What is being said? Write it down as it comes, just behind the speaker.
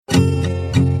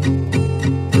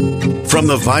From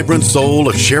the vibrant soul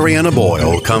of Sherianna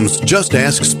Boyle comes Just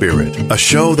Ask Spirit, a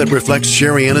show that reflects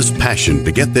Sherianna's passion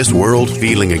to get this world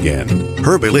feeling again.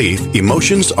 Her belief,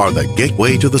 emotions are the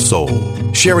gateway to the soul.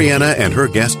 Sherianna and her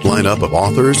guest lineup of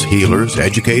authors, healers,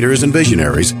 educators, and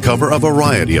visionaries cover a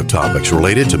variety of topics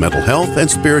related to mental health and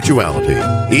spirituality.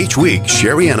 Each week,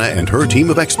 Sherianna and her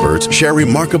team of experts share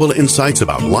remarkable insights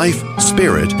about life,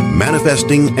 spirit,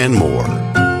 manifesting, and more.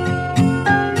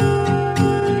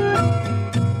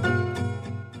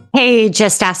 Hey,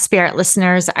 Just Ask Spirit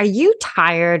listeners, are you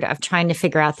tired of trying to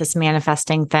figure out this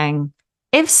manifesting thing?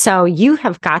 If so, you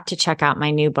have got to check out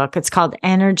my new book. It's called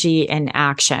Energy in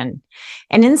Action.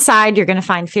 And inside, you're going to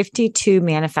find 52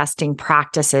 manifesting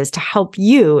practices to help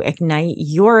you ignite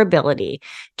your ability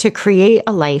to create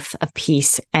a life of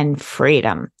peace and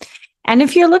freedom. And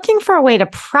if you're looking for a way to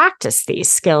practice these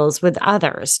skills with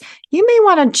others, you may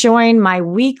want to join my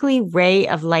weekly Ray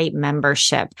of Light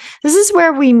membership. This is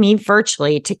where we meet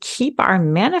virtually to keep our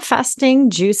manifesting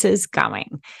juices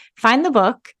going. Find the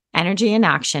book, Energy in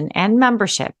Action, and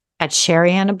membership at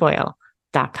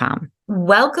sheriannaboyle.com.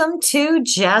 Welcome to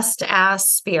Just Ask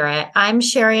Spirit. I'm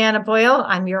Sherianna Boyle.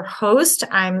 I'm your host.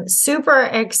 I'm super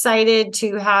excited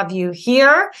to have you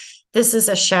here. This is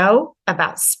a show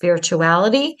about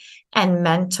spirituality and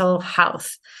mental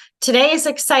health. Today is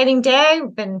an exciting day.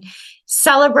 We've been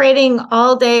celebrating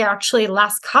all day, actually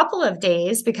last couple of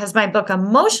days, because my book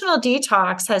Emotional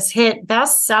Detox has hit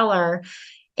bestseller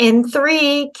in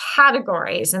 3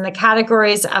 categories, in the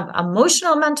categories of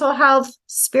emotional mental health,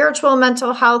 spiritual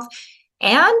mental health,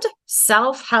 and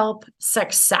self-help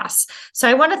success. So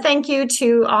I want to thank you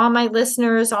to all my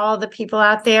listeners, all the people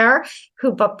out there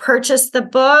who purchased the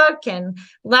book and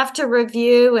left a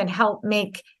review and helped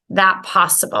make that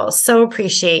possible. So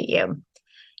appreciate you.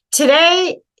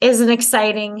 Today is an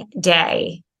exciting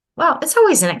day. Well, it's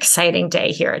always an exciting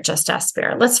day here at Just Ask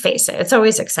Spirit. Let's face it, it's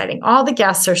always exciting. All the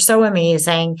guests are so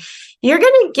amazing. You're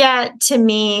going to get to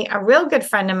meet a real good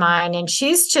friend of mine, and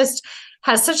she's just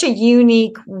has such a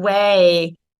unique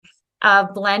way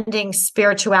of blending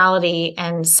spirituality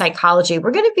and psychology.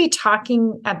 We're going to be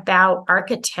talking about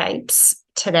archetypes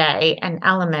today and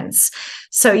elements.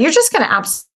 So you're just going to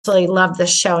absolutely love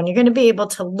this show, and you're going to be able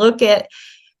to look at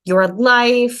your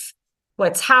life,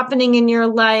 what's happening in your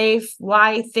life,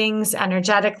 why things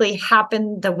energetically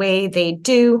happen the way they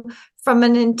do from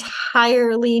an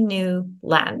entirely new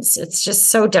lens. It's just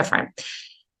so different.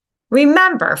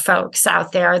 Remember, folks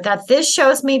out there, that this show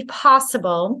is made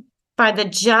possible by the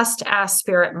Just Ask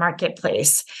Spirit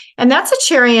Marketplace, and that's at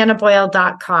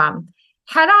sheriannaboyle.com.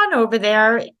 Head on over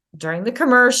there during the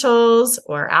commercials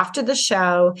or after the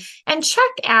show and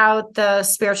check out the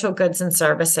spiritual goods and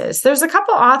services. There's a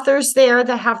couple authors there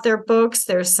that have their books.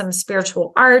 There's some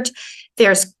spiritual art.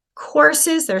 There's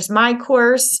courses. There's my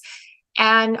course,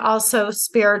 and also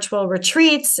spiritual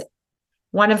retreats.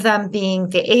 One of them being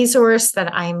the Azores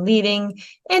that I'm leading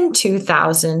in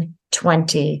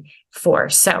 2024.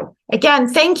 So again,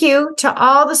 thank you to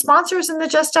all the sponsors in the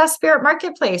Just Ask Spirit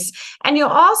Marketplace. And you'll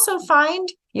also find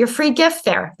your free gift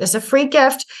there. There's a free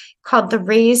gift called the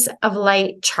Rays of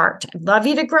Light chart. I'd love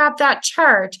you to grab that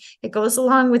chart. It goes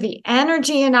along with the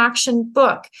Energy in Action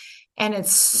book, and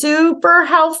it's super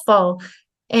helpful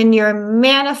in your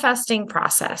manifesting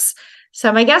process.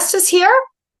 So my guest is here.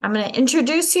 I'm going to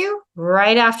introduce you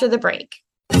right after the break.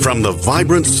 From the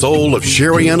vibrant soul of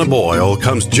Sherianna Boyle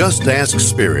comes Just Ask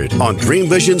Spirit on Dream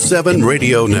Vision 7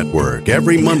 Radio Network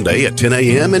every Monday at 10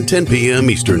 a.m. and 10 p.m.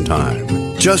 Eastern Time.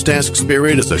 Just Ask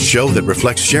Spirit is a show that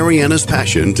reflects Sherianna's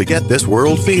passion to get this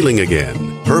world feeling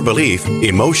again. Her belief,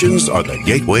 emotions are the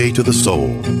gateway to the soul.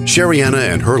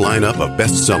 Sherianna and her lineup of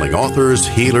best-selling authors,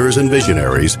 healers, and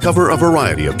visionaries cover a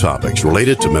variety of topics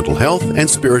related to mental health and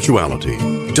spirituality.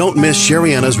 Don't miss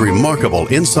Sherianna's remarkable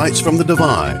insights from the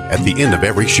divine at the end of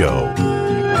every show.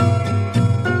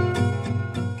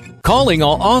 Calling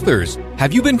all authors.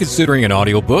 Have you been considering an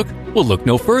audiobook? Well, look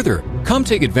no further. Come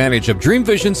take advantage of Dream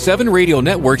Vision 7 Radio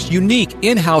Network's unique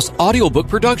in-house audiobook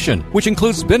production, which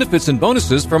includes benefits and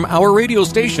bonuses from our radio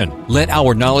station. Let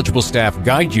our knowledgeable staff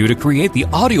guide you to create the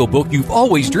audiobook you've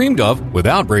always dreamed of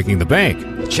without breaking the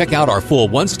bank. Check out our full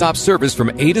one-stop service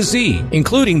from A to Z,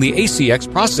 including the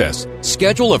ACX process.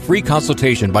 Schedule a free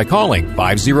consultation by calling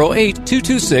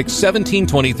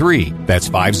 508-226-1723. That's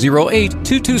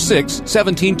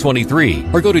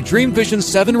 508-226-1723. Or go to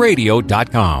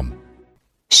dreamvision7radio.com.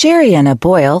 Sherianna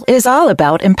Boyle is all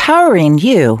about empowering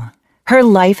you. Her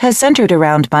life has centered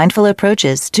around mindful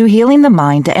approaches to healing the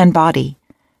mind and body.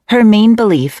 Her main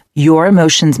belief, your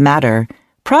emotions matter,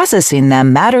 processing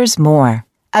them matters more.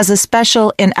 As a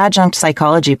special and adjunct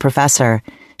psychology professor,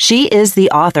 she is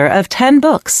the author of 10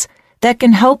 books, that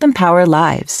can help empower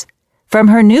lives. From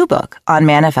her new book on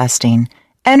manifesting,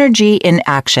 Energy in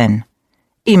Action,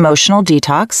 Emotional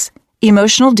Detox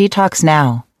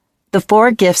Now, The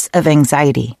 4 Gifts of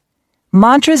Anxiety,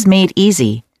 Mantras Made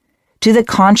Easy, to the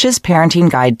Conscious Parenting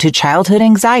Guide to Childhood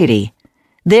Anxiety,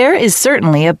 there is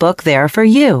certainly a book there for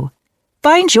you.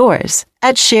 Find yours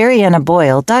at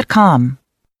Sheriannaboyle.com.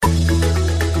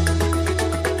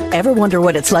 Ever wonder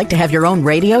what it's like to have your own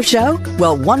radio show?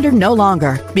 Well, wonder no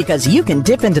longer, because you can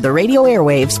dip into the radio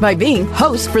airwaves by being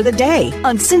host for the day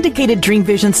on syndicated Dream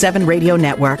Vision 7 radio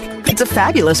network. It's a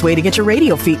fabulous way to get your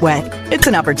radio feet wet. It's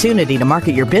an opportunity to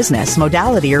market your business,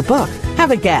 modality, or book.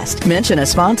 Have a guest, mention a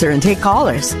sponsor, and take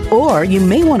callers. Or you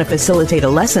may want to facilitate a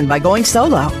lesson by going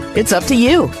solo. It's up to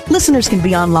you. Listeners can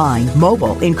be online,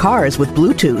 mobile, in cars with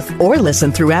Bluetooth, or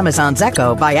listen through Amazon's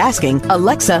Echo by asking,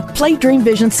 Alexa, play Dream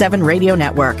Vision 7 radio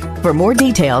network. For more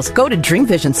details, go to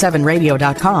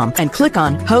dreamvision7radio.com and click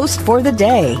on Host for the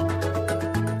Day.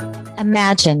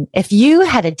 Imagine if you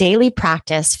had a daily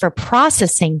practice for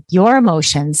processing your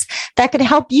emotions that could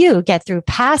help you get through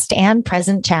past and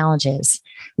present challenges.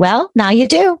 Well, now you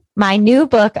do. My new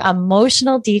book,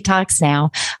 Emotional Detox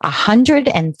Now,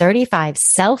 135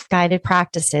 self-guided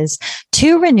practices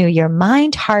to renew your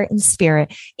mind, heart, and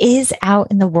spirit, is out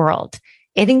in the world.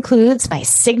 It includes my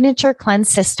signature cleanse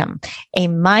system, a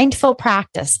mindful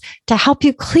practice to help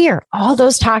you clear all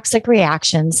those toxic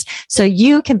reactions so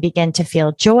you can begin to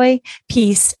feel joy,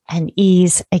 peace, and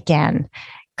ease again.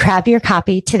 Grab your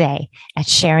copy today at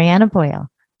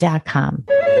Sheriannaboyle.com.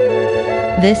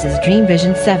 This is Dream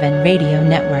Vision 7 Radio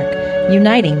Network,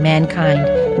 uniting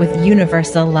mankind with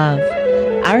universal love.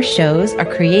 Our shows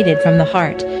are created from the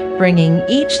heart, bringing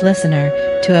each listener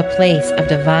to a place of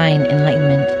divine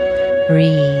enlightenment.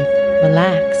 Breathe,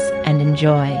 relax, and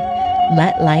enjoy.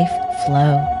 Let life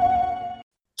flow.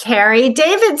 Carrie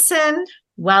Davidson,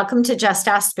 welcome to Just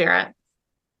Ask Spirit.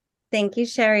 Thank you,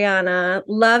 Sherianna.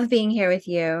 Love being here with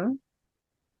you.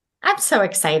 I'm so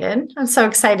excited. I'm so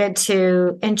excited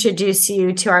to introduce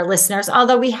you to our listeners.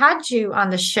 Although we had you on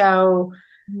the show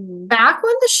back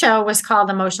when the show was called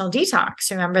Emotional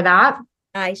Detox. Remember that?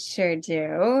 I sure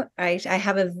do. I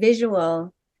have a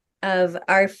visual of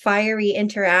our fiery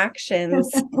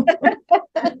interactions.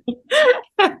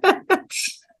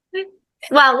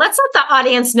 Well, let's let the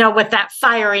audience know what that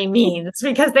fiery means,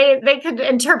 because they could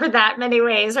interpret that many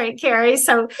ways, right, Carrie?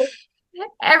 So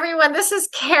everyone, this is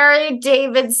Carrie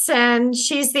Davidson.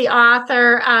 She's the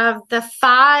author of The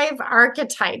 5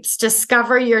 Archetypes,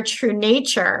 Discover Your True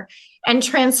Nature and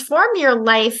Transform Your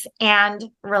Life and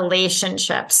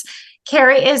Relationships.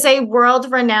 Carrie is a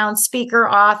world-renowned speaker,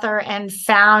 author, and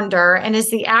founder, and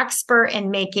is the expert in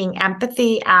making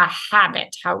empathy a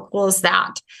habit. How cool is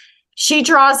that? She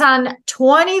draws on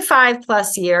 25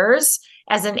 plus years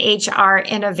as an HR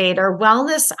innovator,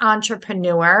 wellness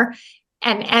entrepreneur,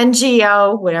 and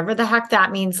NGO, whatever the heck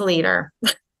that means, leader.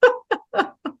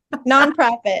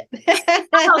 Nonprofit.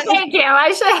 Oh, thank you.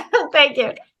 Thank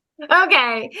you.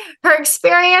 Okay. Her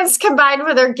experience combined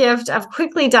with her gift of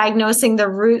quickly diagnosing the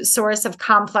root source of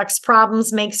complex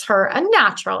problems makes her a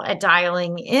natural at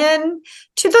dialing in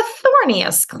to the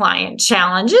thorniest client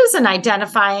challenges and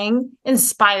identifying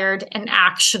inspired and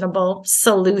actionable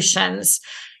solutions.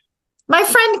 My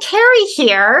friend Carrie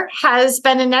here has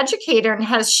been an educator and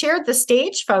has shared the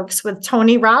stage, folks, with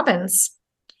Tony Robbins,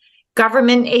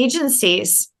 government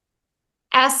agencies,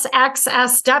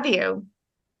 SXSW,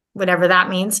 whatever that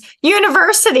means,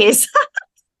 universities,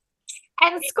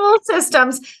 and school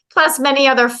systems, plus many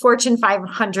other Fortune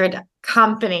 500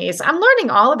 companies. I'm learning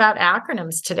all about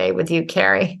acronyms today with you,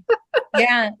 Carrie.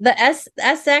 Yeah, the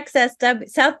SXSW,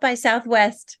 South by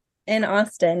Southwest in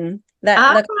Austin. The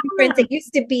conference, it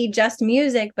used to be just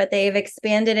music, but they've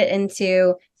expanded it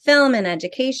into film and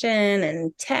education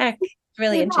and tech. It's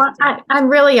really interesting. I'm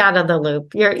really out of the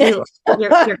loop. You're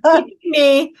keeping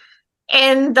me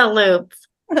in the loop.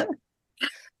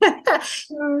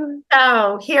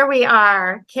 So here we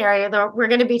are, Carrie. We're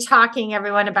going to be talking,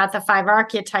 everyone, about the 5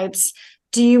 archetypes.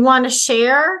 Do you want to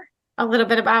share a little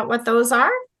bit about what those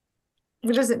are?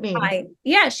 What does it mean?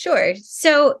 Yeah, sure.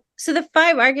 So the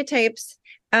 5 archetypes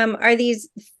are these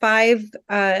five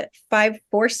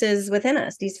forces within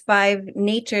us, these 5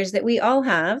 natures that we all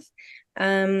have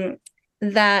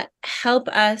that help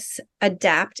us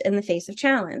adapt in the face of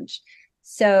challenge.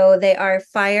 So they are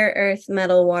fire, earth,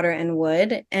 metal, water, and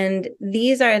wood, and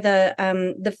these are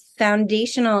the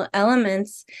foundational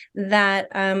elements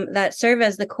that serve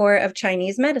as the core of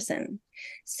Chinese medicine.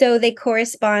 So they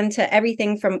correspond to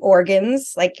everything from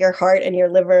organs like your heart and your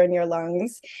liver and your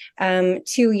lungs,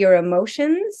 to your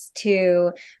emotions,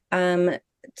 to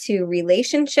to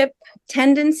relationship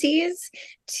tendencies,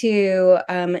 to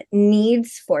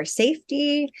needs for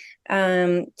safety,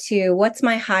 to what's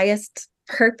my highest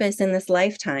purpose in this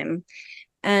lifetime.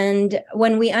 And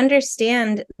when we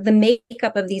understand the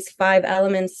makeup of these 5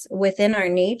 elements within our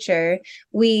nature,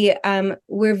 we're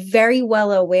very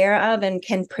well aware of and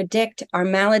can predict our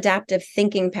maladaptive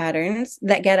thinking patterns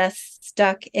that get us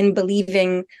stuck in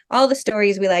believing all the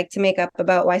stories we like to make up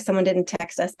about why someone didn't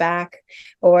text us back,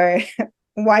 or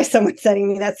why someone's sending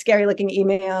me that scary looking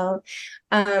email.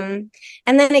 And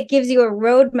then it gives you a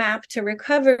roadmap to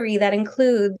recovery that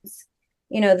includes,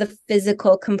 the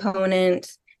physical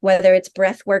component, whether it's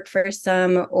breath work for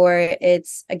some, or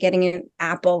it's getting an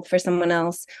apple for someone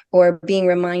else, or being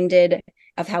reminded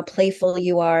of how playful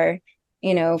you are,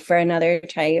 for another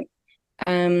type.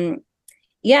 So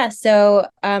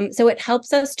it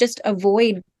helps us just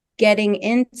avoid getting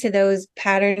into those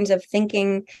patterns of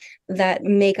thinking that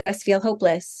make us feel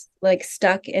hopeless, like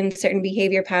stuck in certain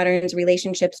behavior patterns,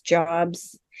 relationships,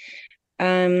 jobs.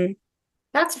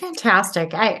 That's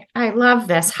fantastic. I love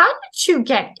this. How did you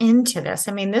get into this?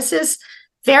 I mean, this is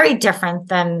very different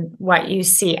than what you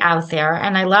see out there.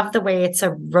 And I love the way it's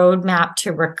a roadmap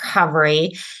to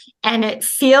recovery. And it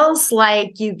feels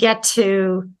like you get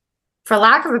to, for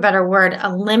lack of a better word,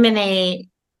 eliminate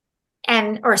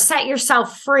or set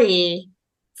yourself free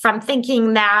from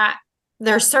thinking that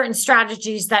there are certain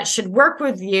strategies that should work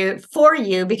for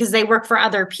you because they work for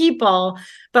other people.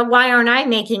 But why aren't I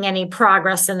making any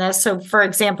progress in this? So, for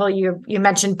example, you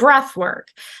mentioned breath work.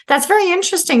 That's very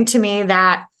interesting to me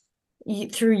that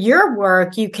through your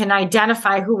work, you can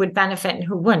identify who would benefit and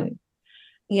who wouldn't.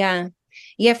 Yeah,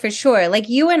 for sure. Like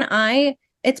you and I,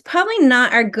 it's probably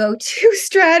not our go-to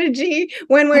strategy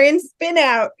when we're in spin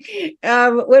out,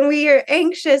 when we are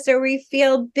anxious or we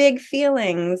feel big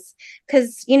feelings,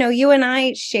 because, you and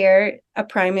I share a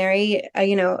primary,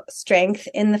 strength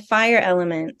in the fire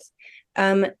element.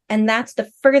 And that's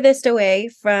the furthest away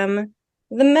from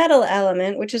the metal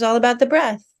element, which is all about the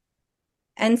breath.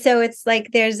 And so it's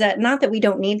like not that we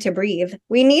don't need to breathe.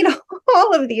 We need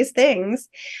all of these things.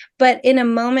 But in a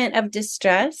moment of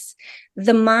distress,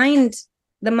 the mind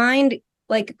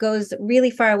like goes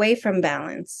really far away from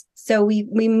balance. So we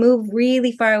move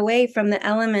really far away from the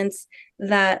elements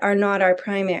that are not our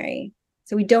primary.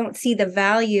 So we don't see the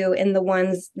value in the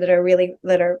ones that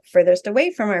are furthest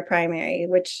away from our primary,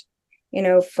 which,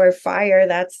 for fire,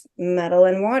 that's metal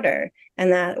and water.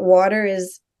 And that water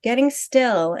is getting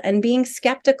still and being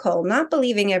skeptical, not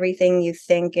believing everything you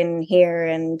think and hear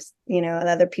and,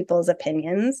 other people's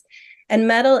opinions. And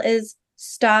metal is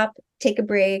stop, take a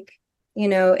break.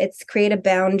 It's create a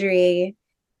boundary.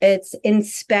 It's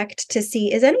inspect to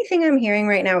see, is anything I'm hearing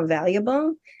right now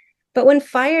valuable? But when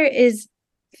fire is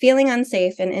feeling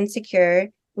unsafe and insecure,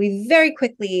 we very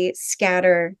quickly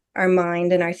scatter our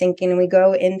mind and our thinking. And we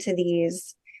go into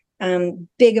these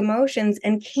big emotions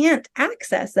and can't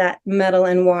access that metal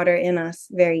and water in us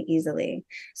very easily.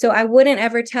 So I wouldn't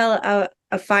ever tell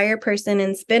a fire person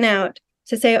in spin out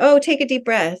to say, oh, take a deep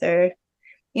breath, or,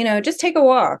 just take a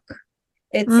walk.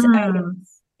 It's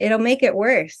it'll make it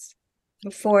worse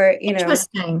for,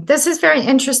 Interesting. This is very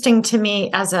interesting to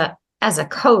me as a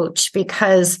coach,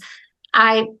 because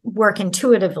I work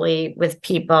intuitively with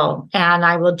people, and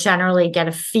I will generally get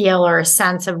a feel or a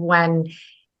sense of when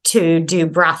to do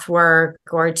breath work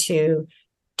or to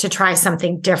try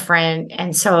something different.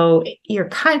 And so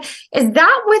is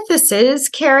that what this is,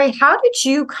 Carrie? How did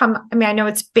you I know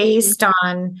it's based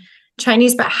on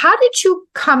Chinese, but how did you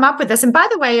come up with this? And by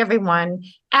the way, everyone,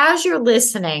 as you're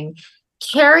listening,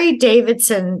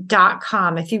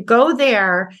 carriedavidson.com, if you go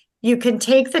there, you can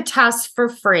take the test for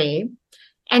free,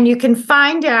 and you can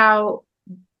find out,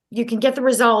 you can get the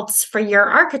results for your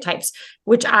archetypes,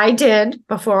 which I did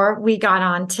before we got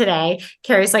on today.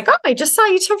 Carrie's like, oh, I just saw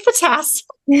you took the test.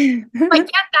 Like,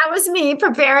 yeah, that was me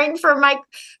preparing for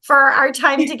our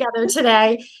time together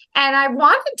today. And I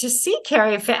wanted to see,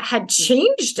 Carrie, if it had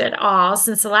changed at all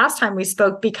since the last time we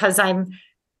spoke, because I'm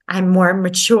more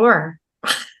mature.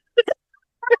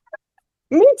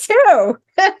 Me too.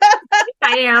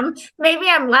 I am. Maybe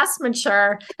I'm less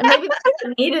mature, and maybe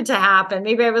that needed to happen.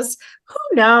 Maybe I was, who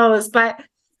knows? But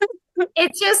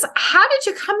it's just, how did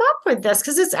you come up with this?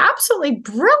 Because it's absolutely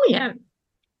brilliant.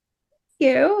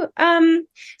 You.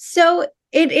 So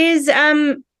it is,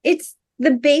 it's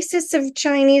the basis of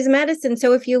Chinese medicine.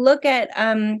 So if you look at,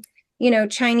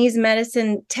 Chinese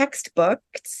medicine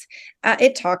textbooks,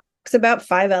 it talks about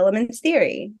 5 elements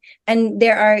theory. And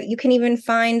you can even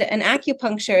find an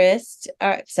acupuncturist,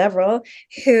 several,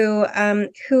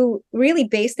 who really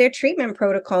base their treatment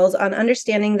protocols on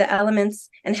understanding the elements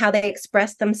and how they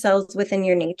express themselves within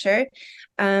your nature.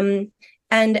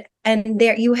 And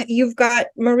there you've got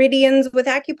meridians with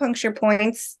acupuncture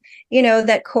points,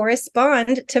 that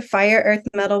correspond to fire, earth,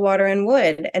 metal, water, and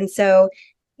wood. And so,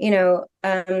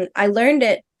 I learned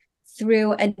it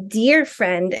through a dear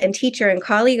friend and teacher and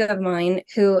colleague of mine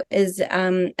who is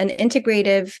an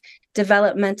integrative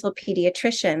developmental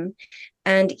pediatrician.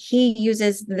 And he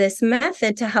uses this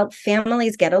method to help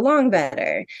families get along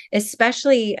better,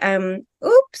 especially,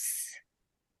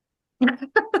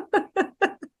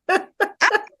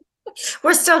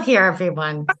 We're still here,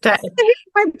 everyone. My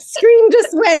screen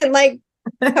just went like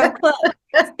so close.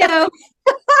 So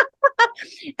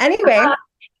anyway,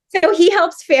 so he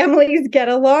helps families get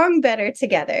along better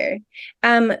together,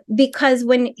 because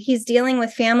when he's dealing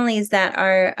with families that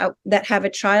are that have a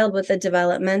child with a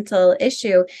developmental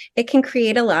issue, it can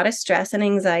create a lot of stress and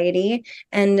anxiety,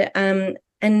 and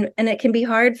it can be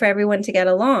hard for everyone to get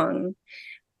along.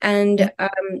 And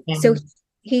so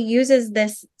he uses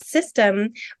this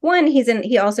system. One,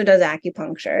 he also does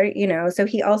acupuncture, so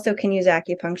he also can use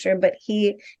acupuncture, but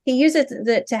he uses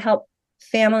it to help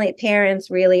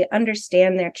parents really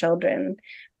understand their children,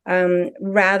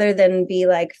 rather than be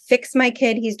like, fix my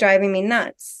kid, he's driving me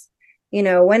nuts.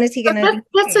 When is he going to?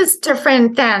 This is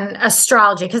different than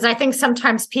astrology, because I think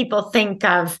sometimes people think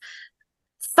of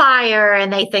fire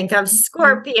and they think of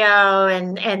Scorpio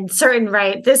and certain,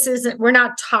 right? We're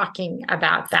not talking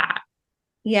about that.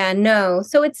 Yeah, no.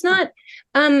 So it's not,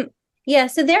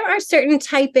 so there are certain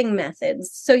typing methods.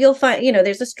 So you'll find,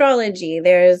 there's astrology,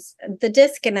 there's the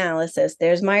disc analysis,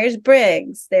 there's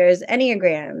Myers-Briggs, there's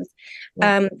Enneagrams.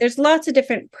 There's lots of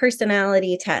different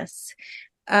personality tests.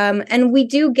 And we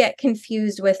do get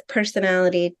confused with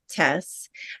personality tests.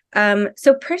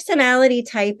 So personality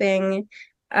typing,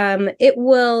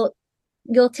 you'll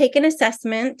take an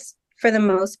assessment. For the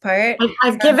most part,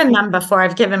 I've given them before.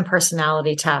 I've given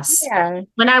personality tests. Yeah.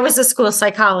 When I was a school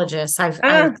psychologist, I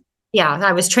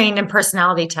was trained in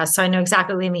personality tests, so I know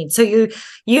exactly what you mean. So you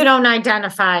don't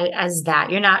identify as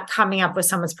that. You're not coming up with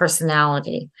someone's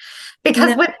personality,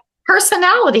 because with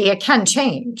personality, it can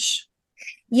change.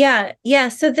 Yeah.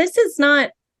 So this is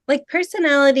not like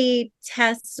personality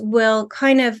tests will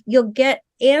you'll get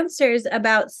answers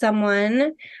about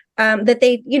someone,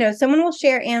 that someone will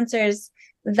share answers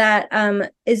that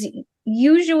is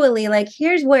usually like,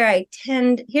 here's what I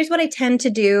tend to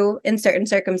do in certain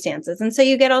circumstances. And so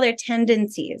you get all their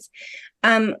tendencies.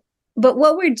 But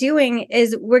what we're doing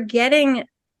is we're getting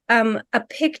a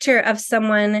picture of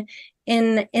someone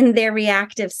in their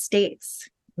reactive states.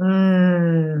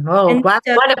 What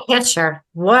a picture.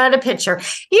 What a picture.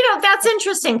 That's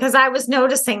interesting, because I was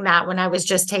noticing that when I was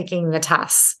just taking the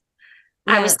tests.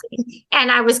 Yeah.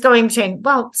 I was going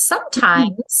to,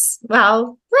 sometimes,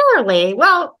 rarely,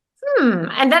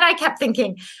 and then I kept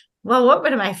thinking, what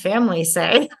would my family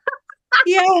say?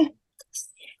 Yeah.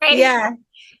 Right? Yeah.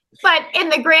 But in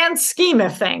the grand scheme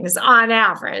of things, on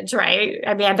average, right?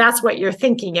 I mean, that's what you're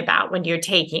thinking about when you're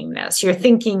taking this. You're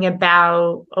thinking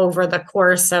about over the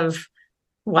course of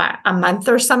a month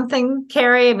or something,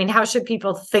 Carrie? I mean, how should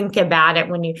people think about it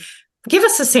when you give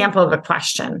us a sample of a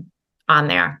question on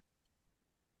there?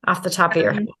 Off the top of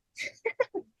your head.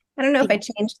 I don't know if I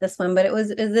changed this one, but it was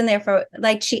in there for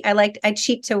like cheat. I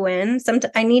cheat to win.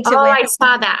 I need to win. I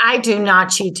saw that. I do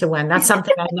not cheat to win. That's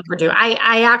something I never do.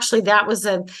 I actually, that was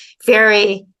a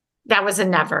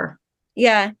never.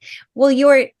 Yeah. Well,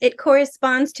 it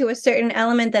corresponds to a certain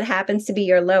element that happens to be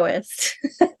your lowest.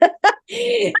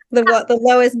 the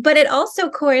lowest, but it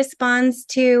also corresponds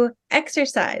to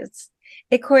exercise.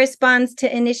 It corresponds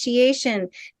to initiation,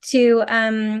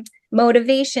 to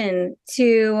motivation,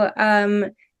 to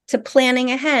planning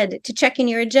ahead, to checking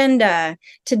your agenda,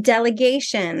 to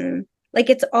delegation. Like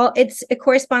it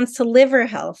corresponds to liver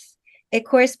health. It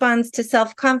corresponds to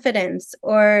self-confidence,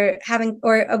 or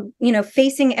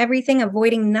facing everything,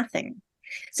 avoiding nothing.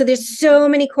 So there's so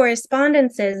many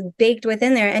correspondences baked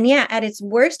within there. And at its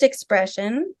worst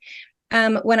expression,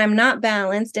 when I'm not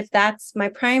balanced, if that's my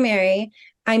primary,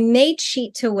 I may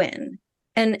cheat to win.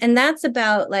 And that's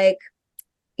about like,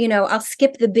 I'll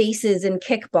skip the bases in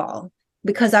kickball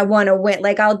because I want to win.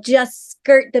 Like I'll just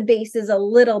skirt the bases a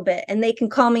little bit and they can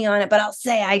call me on it, but I'll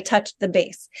say I touched the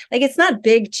base. Like it's not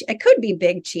big. It could be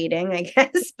big cheating, I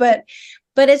guess, but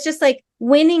it's just like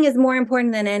winning is more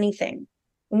important than anything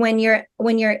when you're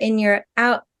in your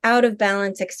out of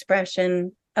balance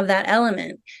expression of that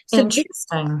element. So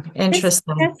Interesting. This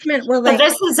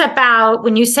is about,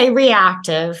 when you say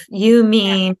reactive, you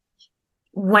mean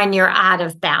when you're out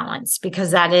of balance,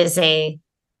 because that is a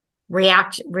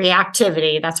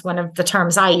reactivity. That's one of the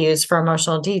terms I use for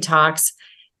emotional detox.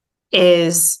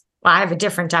 I have a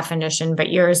different definition,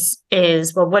 but yours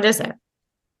is, what is it?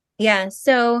 Yeah.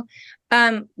 So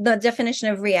the definition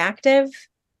of reactive.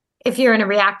 If you're in a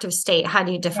reactive state, how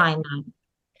do you define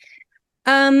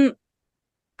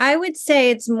I would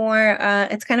say it's more,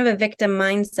 it's kind of a victim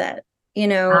mindset, you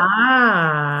know?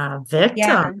 that? Victim.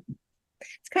 Yeah.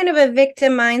 It's kind of a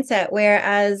victim mindset,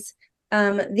 whereas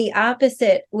the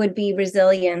opposite would be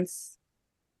resilience,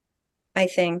 I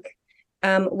think.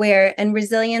 And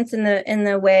resilience in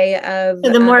the way of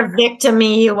So the more victim-y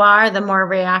you are, the more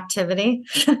reactivity.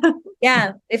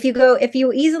 yeah. If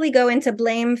you easily go into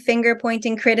blame, finger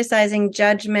pointing, criticizing,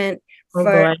 judgment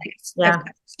for a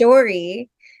story,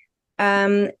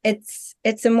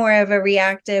 it's a more of a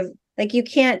reactive, like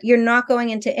you're not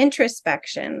going into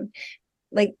introspection.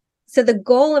 Like, so the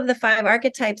goal of the 5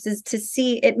 archetypes is to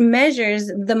see, it measures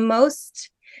the most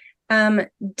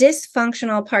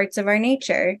dysfunctional parts of our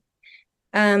nature.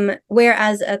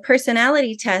 Whereas a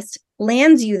personality test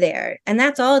lands you there, and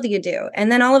that's all you do. And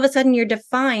then all of a sudden you're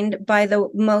defined by the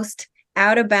most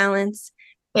out of balance,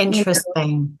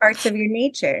 interesting parts of your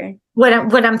nature. What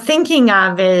I'm thinking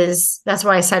of is, that's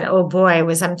why I said, oh boy,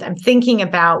 I'm thinking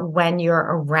about when you're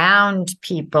around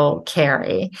people,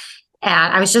 Carrie.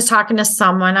 And I was just talking to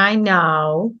someone I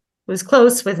know who's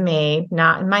close with me,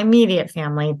 not in my immediate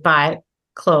family, but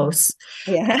close.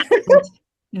 Yeah.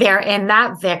 They're in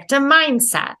that victim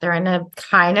mindset. They're in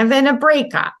a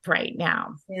breakup right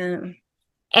now. Yeah.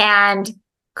 And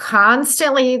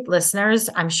constantly, listeners,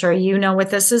 I'm sure you know what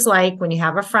this is like when you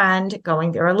have a friend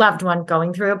or a loved one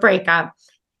going through a breakup.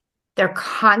 They're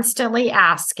constantly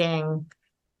asking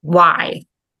why.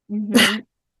 Mm-hmm.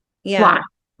 Yeah. Why,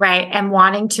 right? And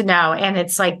wanting to know. And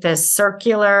it's like this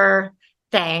circular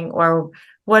thing, or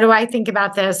what do I think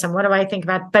about this? And what do I think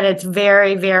about? But it's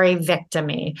very, very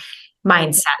victim-y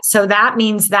mindset. So that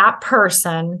means that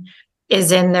person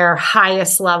is in their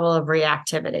highest level of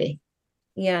reactivity.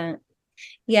 Yeah.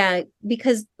 Yeah.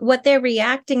 Because what they're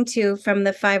reacting to from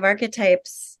the 5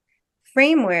 archetypes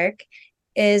framework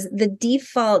is the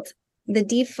default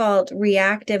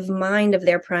reactive mind of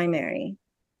their primary.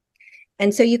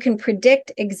 And so you can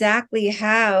predict exactly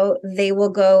how they will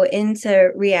go into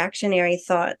reactionary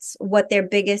thoughts, what their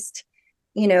biggest,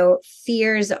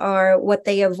 fears are, what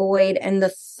they avoid, and the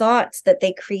thoughts that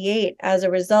they create as a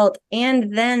result,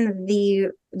 and then the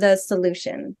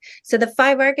solution. So the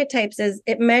 5 archetypes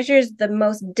it measures the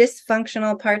most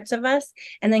dysfunctional parts of us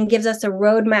and then gives us a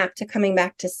roadmap to coming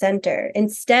back to center,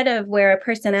 instead of where a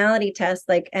personality test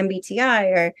like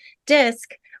MBTI or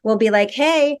DISC will be like,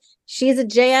 hey, she's a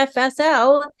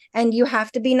JFSL and you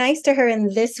have to be nice to her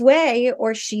in this way,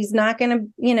 or she's not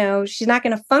going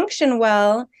to function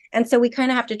well. And so we kind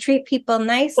of have to treat people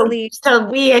nicely. So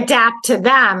we adapt to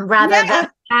them rather than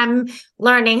them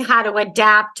learning how to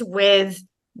adapt with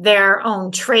their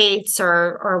own traits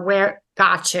or where.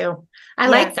 Got you. I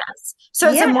like this. So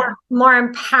it's a more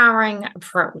empowering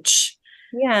approach.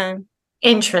 Yeah.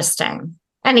 Interesting.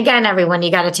 And again, everyone, you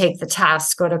got to take the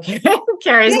test. Go to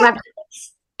Carrie's website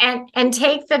and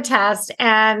take the test.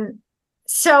 And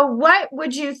so what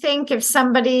would you think if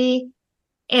somebody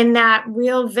in that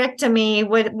real victim-y,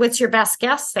 what's your best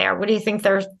guess there? What do you think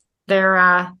their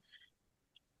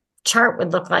chart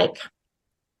would look like?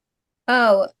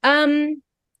 So the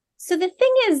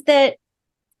thing is that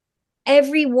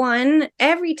every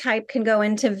type can go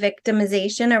into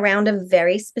victimization around a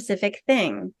very specific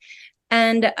thing.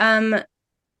 And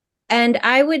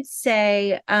I would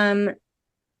say,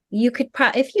 you could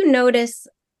if you notice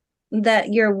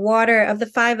that your water, of the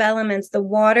 5 elements, the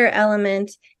water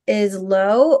element is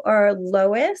low or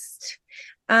lowest,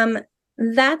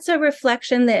 that's a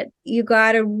reflection that you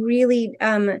got to really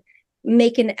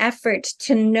make an effort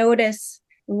to notice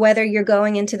whether you're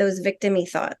going into those victim-y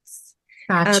thoughts.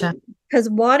 Gotcha. Because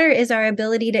water is our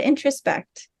ability to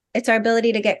introspect. It's our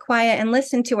ability to get quiet and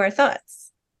listen to our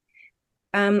thoughts.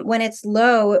 When it's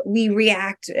low, we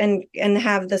react and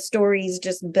have the stories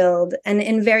just build, and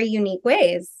in very unique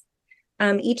ways.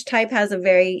 Each type has a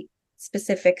very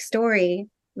specific story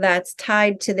that's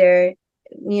tied to their,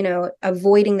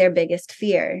 avoiding their biggest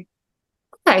fear.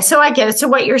 Okay, so I get it. So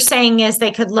what you're saying is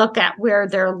they could look at where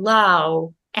they're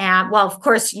low, and well, of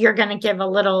course, you're going to give a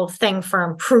little thing for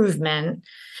improvement,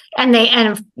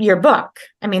 and your book.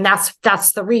 I mean,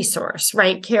 that's the resource,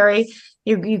 right, Carrie?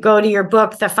 You go to your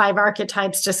book, The 5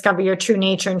 Archetypes, Discover Your True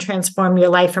Nature and Transform Your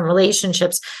Life and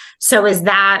Relationships. So is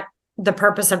that the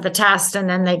purpose of the test? And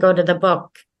then they go to the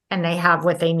book and they have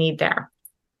what they need there.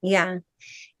 Yeah.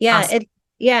 Awesome.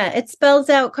 It spells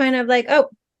out kind of like, oh,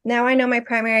 now I know my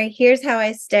primary. Here's how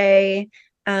I stay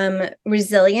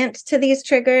resilient to these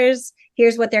triggers.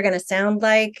 Here's what they're going to sound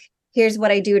like. Here's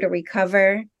what I do to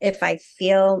recover if I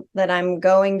feel that I'm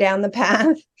going down the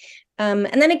path.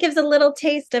 And then it gives a little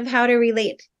taste of how to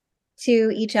relate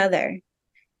to each other.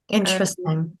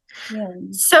 Interesting. Yeah.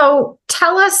 So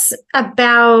tell us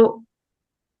about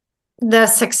the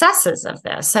successes of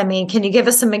this. I mean, can you give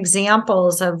us some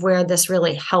examples of where this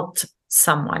really helped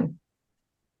someone?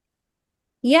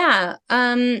 Yeah.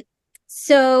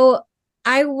 So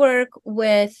I work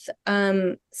with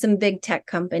some big tech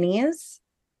companies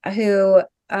who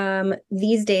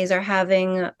these days are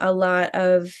having a lot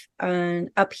of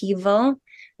upheaval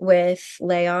with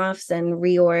layoffs and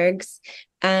reorgs.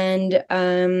 And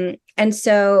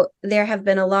so there have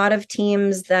been a lot of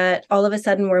teams that all of a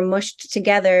sudden were mushed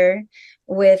together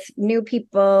with new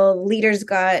people. Leaders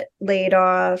got laid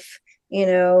off.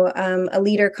 A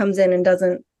leader comes in and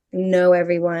doesn't know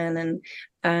everyone,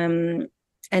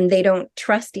 and they don't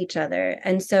trust each other.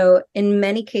 And so in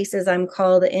many cases, I'm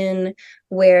called in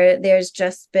where there's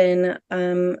just been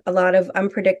a lot of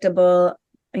unpredictable,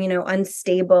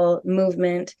 unstable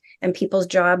movement, and people's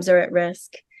jobs are at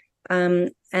risk.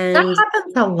 And that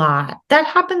happens a lot. That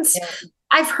happens. Yeah.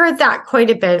 I've heard that quite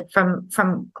a bit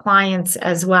from clients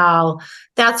as well.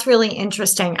 That's really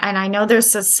interesting. And I know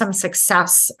there's some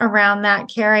success around that,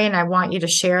 Carrie, and I want you to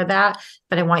share that,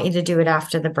 but I want you to do it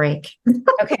after the break.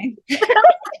 Okay.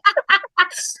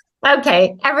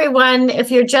 Okay, everyone,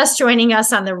 if you're just joining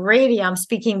us on the radio, I'm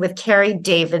speaking with Carrie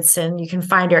Davidson. You can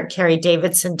find her at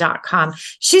carriedavidson.com.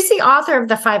 She's the author of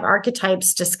The 5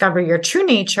 Archetypes, Discover Your True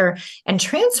Nature and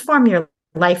Transform Your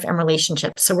Life and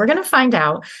Relationships. So we're going to find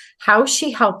out how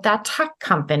she helped that tech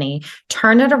company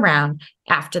turn it around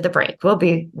after the break. We'll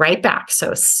be right back,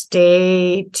 so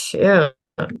stay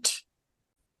tuned.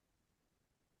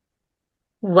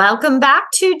 Welcome back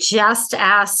to Just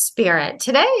Ask Spirit.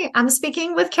 Today, I'm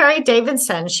speaking with Carrie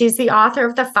Davidson. She's the author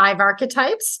of The 5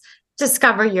 Archetypes,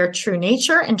 Discover Your True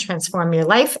Nature and Transform Your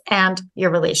Life and Your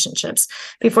Relationships.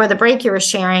 Before the break, you were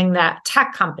sharing that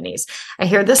tech companies. I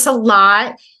hear this a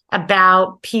lot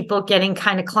about people getting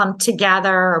kind of clumped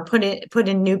together or put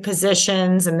in new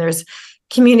positions, and there's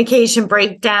communication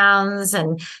breakdowns,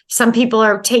 and some people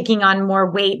are taking on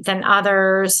more weight than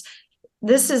others.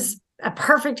 This is a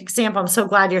perfect example. I'm so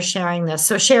glad you're sharing this.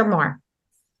 So share more.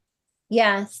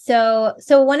 Yeah. So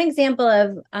one example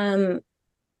of,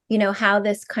 how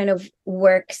this kind of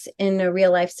works in a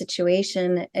real life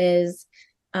situation is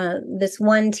this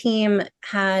one team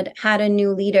had a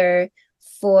new leader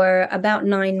for about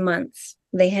 9 months.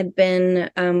 They had been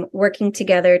working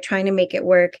together, trying to make it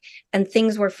work, and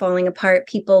things were falling apart.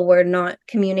 People were not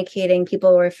communicating.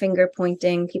 People were finger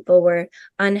pointing. People were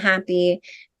unhappy.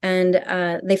 And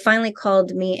they finally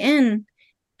called me in,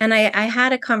 and I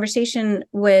had a conversation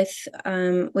with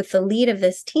the lead of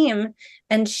this team,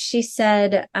 and she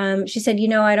said, I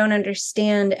don't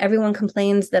understand. Everyone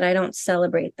complains that I don't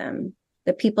celebrate them,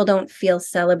 that people don't feel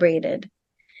celebrated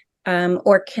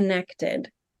or connected.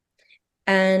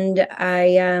 And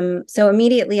so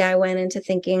immediately I went into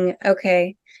thinking,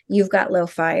 okay, you've got low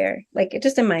fire, like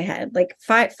just in my head, like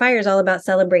fire is all about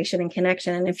celebration and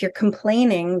connection. And if you're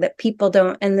complaining that people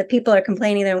don't, and the people are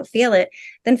complaining they don't feel it,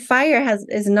 then fire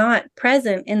is not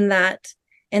present in that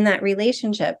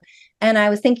relationship. And I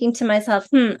was thinking to myself,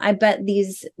 I bet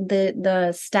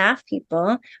the staff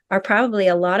people are probably,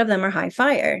 a lot of them are high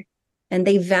fire. And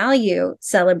they value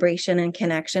celebration and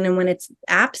connection. And when it's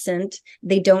absent,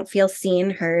 they don't feel seen,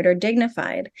 heard, or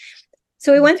dignified.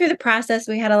 So we went through the process.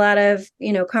 We had a lot of,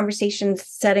 conversations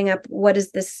setting up, what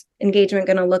is this engagement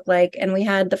going to look like? And we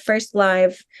had the first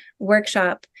live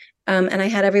workshop, and I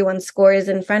had everyone's scores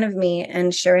in front of me.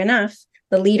 And sure enough,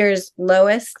 the leader's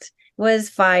lowest was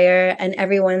fire and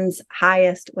everyone's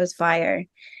highest was fire.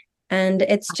 And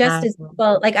it's just as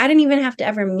simple. Like, I didn't even have to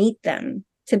ever meet them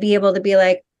to be able to be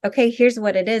like, okay, here's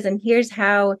what it is. And here's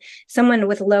how someone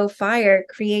with low fire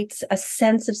creates a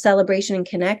sense of celebration and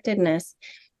connectedness,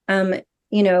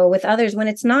 with others when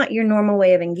it's not your normal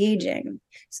way of engaging.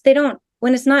 So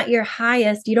when it's not your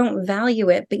highest, you don't value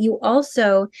it, but you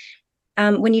also,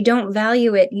 when you don't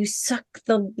value it, you suck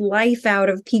the life out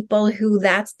of people who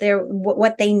that's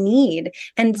what they need.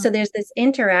 And so there's this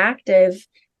interactive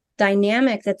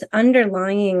dynamic that's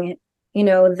underlying,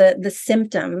 the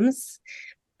symptoms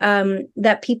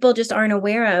that people just aren't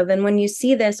aware of. And when you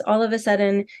see this, all of a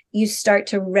sudden you start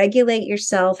to regulate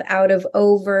yourself out of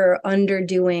over or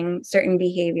underdoing certain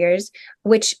behaviors,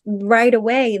 which right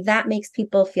away, that makes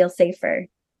people feel safer,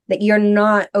 that you're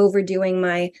not overdoing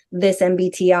this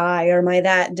MBTI or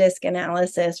that DISC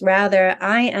analysis. Rather,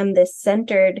 I am this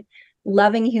centered,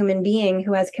 loving human being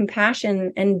who has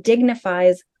compassion and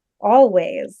dignifies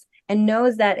always. and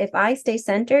knows that if I stay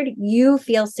centered, you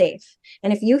feel safe.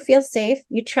 And if you feel safe,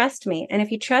 you trust me. And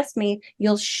if you trust me,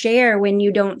 you'll share when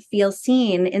you don't feel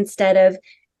seen, instead of,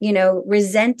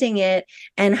 resenting it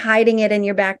and hiding it in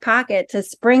your back pocket to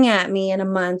spring at me in a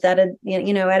month at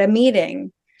a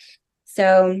meeting.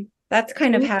 So that's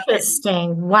kind of how.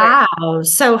 Interesting. Wow.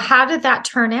 So how did that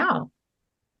turn out?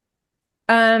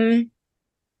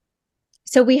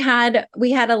 So we had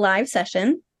a live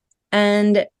session,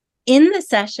 and in the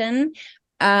session,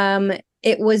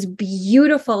 it was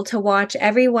beautiful to watch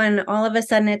everyone. All of a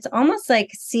sudden, it's almost like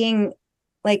seeing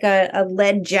like a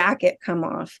lead jacket come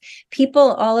off.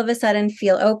 People all of a sudden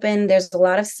feel open. There's a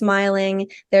lot of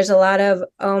smiling. There's a lot of,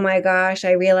 oh my gosh,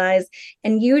 I realize.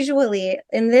 And usually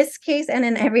in this case and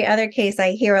in every other case,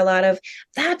 I hear a lot of,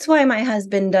 that's why my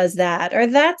husband does that, or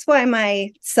that's why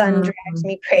my son drives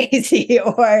me crazy,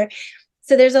 or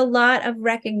so there's a lot of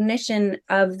recognition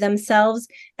of themselves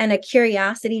and a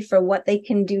curiosity for what they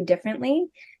can do differently.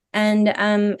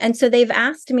 And so they've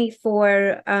asked me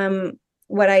for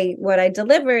what I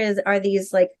deliver are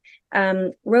these like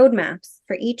roadmaps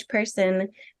for each person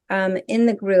in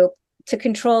the group to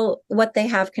control what they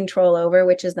have control over,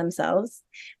 which is themselves.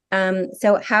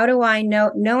 So how do I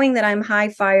knowing that I'm high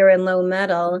fire and low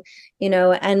metal,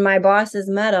 and my boss is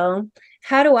metal,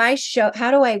 how do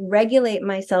I regulate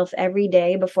myself every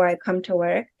day before I come to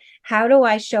work? How do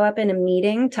I show up in a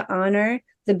meeting to honor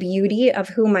the beauty of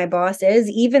who my boss is,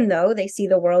 even though they see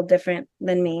the world different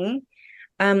than me?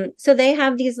 So they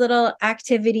have these little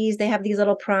activities, they have these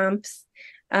little prompts,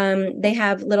 they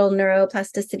have little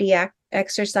neuroplasticity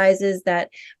exercises that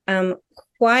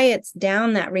quiets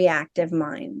down that reactive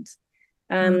mind,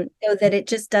 so that it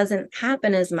just doesn't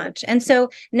happen as much. And so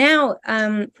now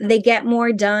they get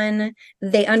more done,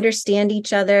 they understand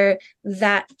each other,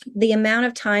 that the amount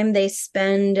of time they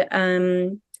spend,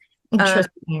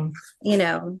 Interesting.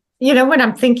 What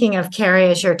I'm thinking of, Carrie,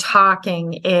 as you're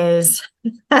talking is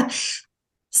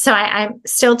so I'm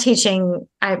still teaching.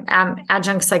 I'm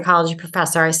adjunct psychology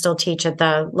professor. I still teach at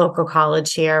the local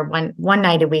college here. One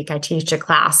night a week, I teach a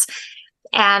class.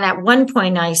 And at one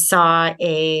point, I saw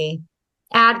a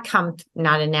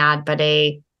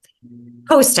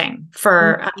posting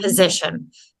for a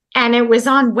position, and it was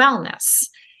on wellness.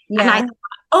 Yeah. And I thought,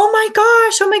 oh my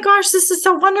gosh, this is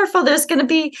so wonderful. There's going to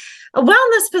be a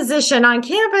wellness position on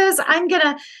campus. I'm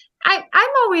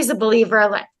always a believer,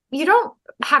 like, you don't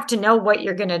have to know what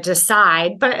you're going to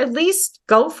decide, but at least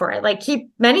go for it. Like, keep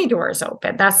many doors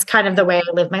open. That's kind of the way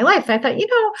I live my life. I thought,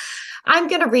 I'm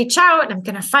going to reach out and I'm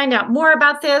going to find out more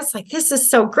about this. Like, this is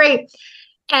so great.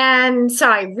 And so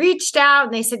I reached out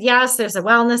and they said, yes, there's a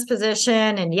wellness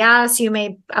position, and yes, you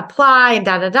may apply, and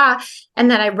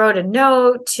And then I wrote a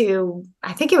note to,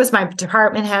 I think it was my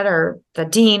department head or the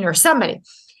dean or somebody.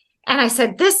 And I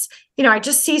said, I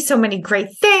just see so many great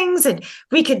things, and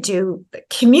we could do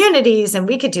communities, and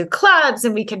we could do clubs,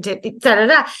 and we could do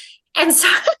And so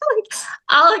I'm like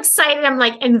all excited. I'm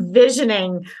like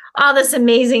envisioning all this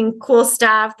amazing, cool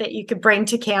stuff that you could bring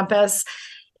to campus.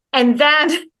 And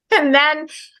then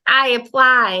I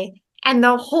apply, and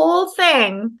the whole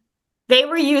thing, they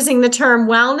were using the term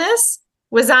wellness,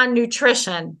 was on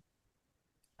nutrition.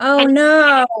 Oh, and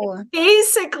no.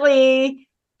 Basically,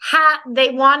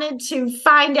 they wanted to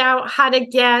find out how to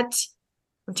get,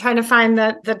 I'm trying to find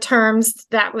the terms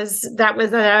that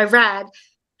I read,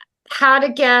 how to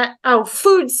get,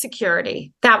 food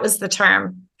security. That was the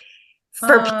term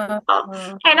for people.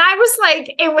 And I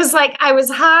was like, I was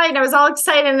high and I was all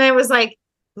excited, and it was like,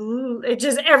 ooh, it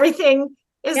just, everything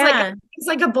is it's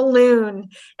like a balloon,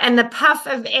 and the puff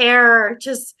of air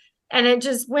and it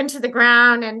just went to the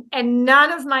ground, and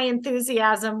none of my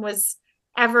enthusiasm was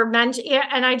ever mentioned. Yeah,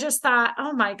 and I just thought,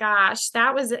 oh my gosh,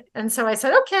 that was it. And so I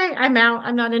said, okay, I'm out.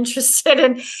 I'm not interested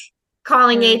in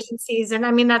calling agencies. And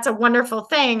I mean, that's a wonderful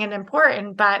thing and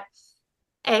important, but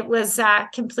it was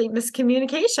complete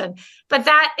miscommunication. But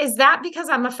is that because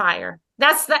I'm a fire?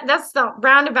 That's the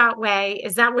roundabout way.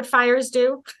 Is that what fires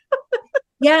do?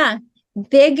 Yeah.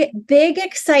 Big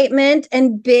excitement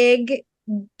and big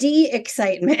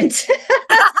de-excitement.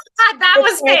 That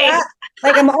was me.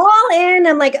 Like, I'm all in.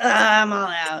 I'm like, I'm all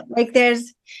out. Like,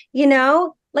 there's,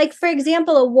 like, for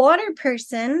example, a water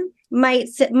person might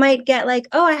get like,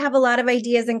 oh, I have a lot of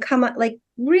ideas, and come up, like,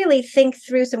 really think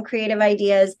through some creative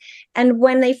ideas. And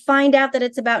when they find out that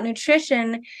it's about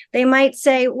nutrition, they might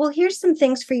say, well, here's some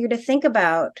things for you to think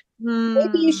about.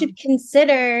 Maybe you should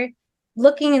consider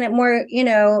looking at it more,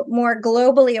 more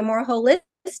globally or more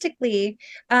holistically,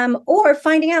 or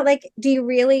finding out, like,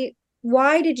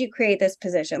 why did you create this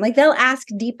position? Like, they'll ask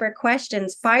deeper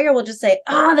questions. Fire will just say,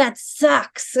 oh, that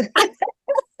sucks.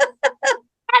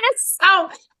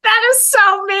 That That is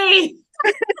so me.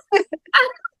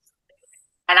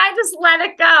 And I just let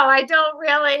it go. I don't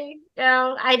really,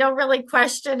 I don't really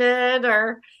question it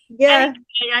or anything.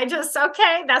 I just,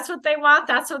 okay, that's what they want.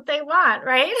 That's what they want,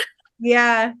 right?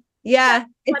 Yeah. Yeah.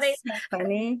 It's so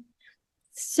funny.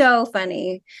 So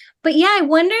funny. But yeah, I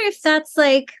wonder if that's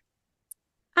like,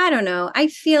 I don't know. I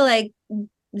feel like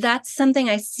that's something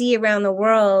I see around the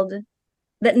world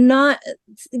that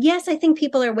yes, I think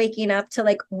people are waking up to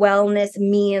like wellness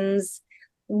means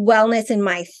wellness in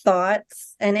my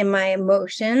thoughts and in my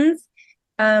emotions.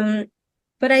 But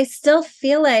I still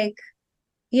feel like,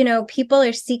 people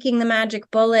are seeking the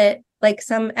magic bullet, like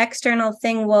some external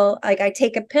thing will, like I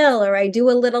take a pill or I do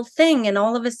a little thing and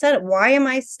all of a sudden, why am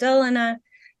I still in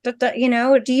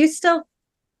do you still,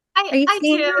 I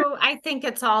do. I think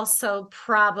it's also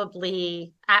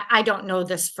probably, I don't know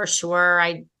this for sure.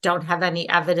 I don't have any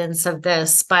evidence of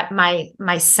this, but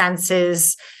my sense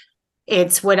is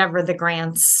it's whatever the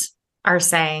grants are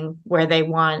saying where they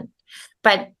want.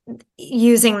 But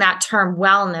using that term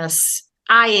wellness,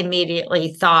 I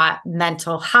immediately thought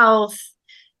mental health,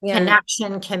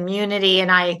 connection, community. And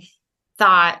I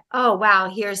thought, oh,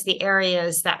 wow, here's the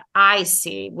areas that I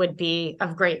see would be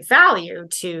of great value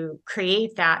to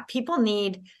create that. People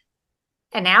need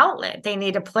an outlet. They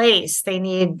need a place. They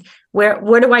need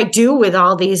what do I do with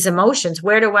all these emotions?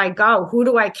 Where do I go? Who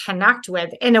do I connect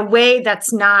with in a way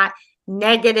that's not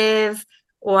negative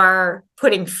or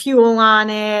putting fuel on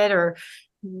it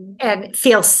and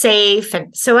feel safe.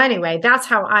 And so anyway, that's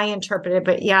how I interpret it.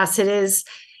 But yes, it is.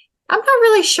 I'm not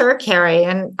really sure, Carrie,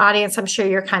 and audience, I'm sure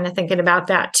you're kind of thinking about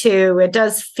that too. It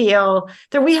does feel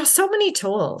that we have so many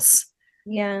tools.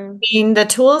 Yeah. I mean, the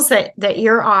tools that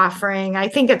you're offering, I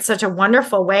think it's such a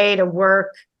wonderful way to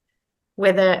work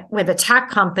with a tech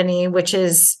company, which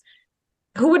is,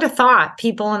 who would have thought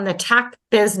people in the tech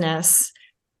business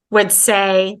would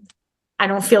say, I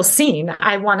don't feel seen.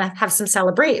 I want to have some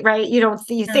celebrate, right? You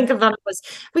think of them as,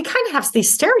 we kind of have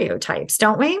these stereotypes,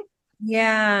 don't we?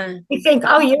 Yeah. You think,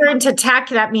 oh, you're into tech,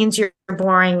 that means you're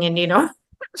boring and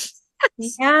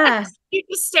yeah, you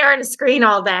just stare at a screen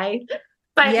all day.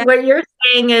 But what you're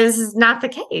saying is not the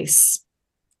case.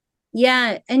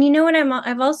 Yeah. And you know what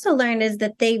I've also learned is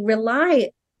that they rely,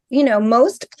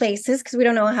 most places, because we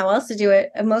don't know how else to do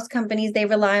it, most companies, they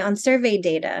rely on survey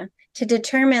data to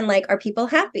determine, like, are people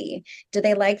happy? Do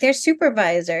they like their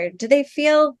supervisor? Do they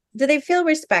feel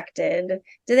respected?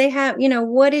 Do they have,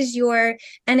 what is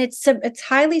and it's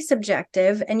highly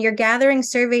subjective, and you're gathering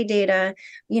survey data,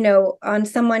 on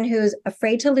someone who's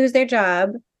afraid to lose their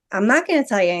job. I'm not going to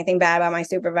tell you anything bad about my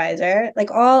supervisor,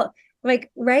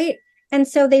 right? And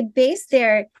so they base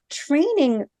their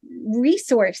training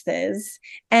resources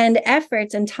and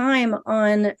efforts and time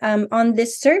on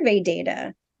this survey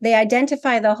data. They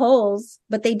identify the holes,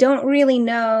 but they don't really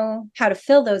know how to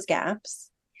fill those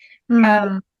gaps.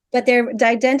 But they're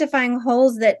identifying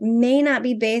holes that may not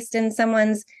be based in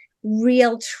someone's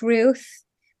real truth.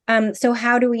 So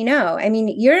how do we know? I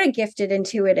mean, you're a gifted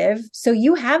intuitive, so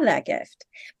you have that gift.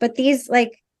 But these,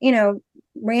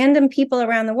 random people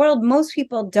around the world, most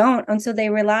people don't. And so they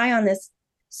rely on this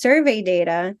survey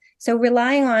data. So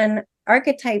relying on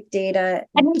archetype data,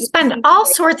 and they spend all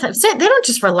sorts of, they don't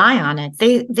just rely on it,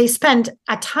 they spend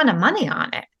a ton of money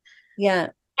on it,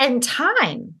 and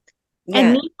time,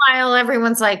 and meanwhile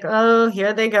everyone's like, oh,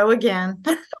 here they go again.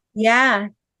 With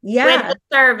the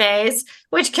surveys,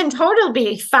 which can totally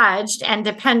be fudged and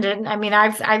dependent. I mean,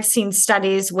 I've seen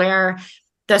studies where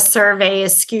the survey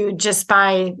is skewed just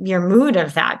by your mood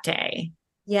of that day.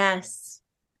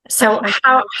 So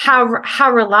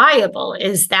how reliable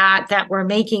is that we're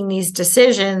making these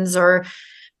decisions or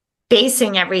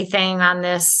basing everything on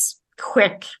this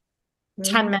quick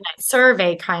 10-minute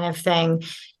survey kind of thing?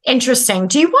 Interesting.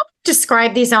 Do you want to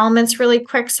describe these elements really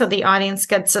quick so the audience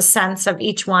gets a sense of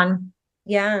each one?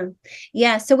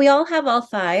 Yeah. So we all have all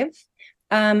five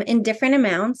in different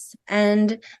amounts.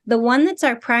 And the one that's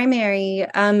our primary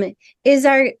is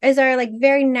our like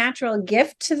very natural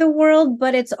gift to the world,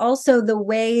 but it's also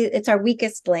it's our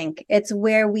weakest link. It's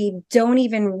where we don't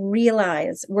even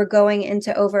realize we're going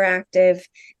into overactive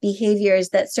behaviors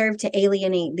that serve to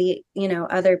alienate the,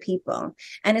 other people.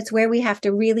 And it's where we have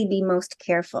to really be most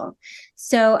careful.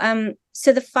 So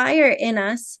the fire in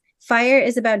us, fire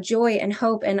is about joy and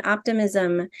hope and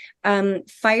optimism.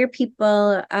 Fire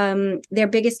people, their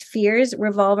biggest fears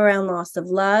revolve around loss of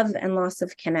love and loss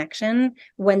of connection.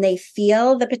 When they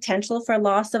feel the potential for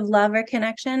loss of love or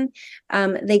connection,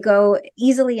 they go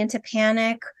easily into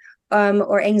panic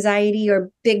or anxiety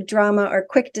or big drama or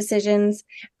quick decisions.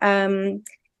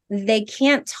 They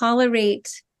can't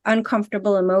tolerate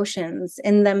uncomfortable emotions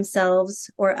in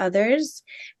themselves or others.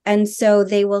 And so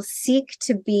they will seek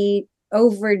to be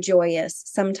overjoyous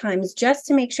sometimes just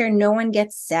to make sure no one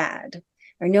gets sad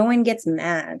or no one gets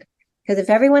mad. Because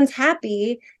if everyone's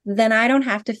happy, then I don't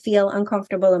have to feel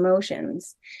uncomfortable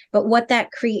emotions. But what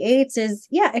that creates is,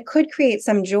 it could create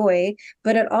some joy,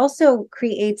 but it also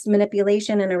creates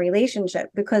manipulation in a relationship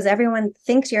because everyone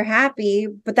thinks you're happy,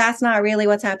 but that's not really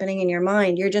what's happening in your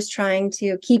mind. You're just trying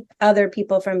to keep other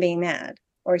people from being mad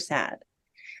or sad.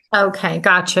 Okay,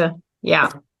 gotcha. Yeah.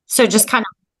 So just kind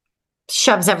of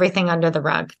shoves everything under the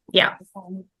rug. Yeah.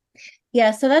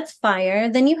 Yeah, so that's fire.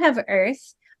 Then you have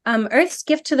earth. Earth's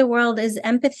gift to the world is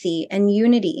empathy and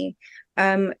unity.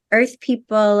 Earth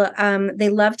people, they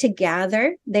love to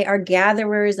gather. They are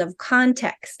gatherers of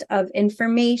context, of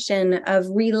information, of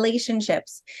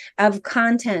relationships, of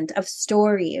content, of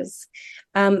stories.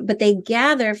 But they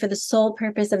gather for the sole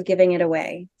purpose of giving it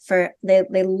away.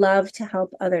 They love to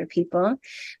help other people.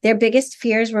 Their biggest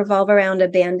fears revolve around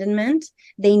abandonment.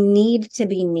 They need to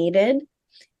be needed.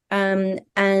 And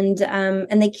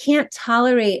they can't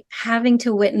tolerate having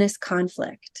to witness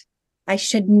conflict. I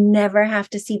should never have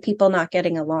to see people not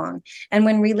getting along. And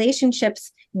when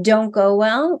relationships don't go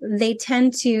well, they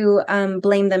tend to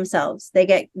blame themselves.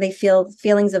 They feel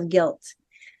feelings of guilt,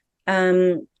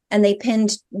 and they pin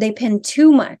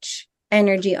too much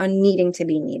energy on needing to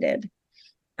be needed.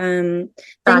 Gotcha.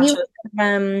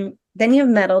 Then you have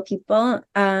metal people,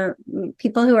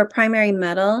 people who are primary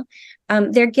metal.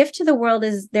 Their gift to the world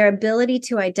is their ability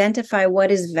to identify what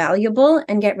is valuable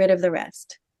and get rid of the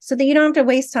rest, so that you don't have to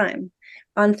waste time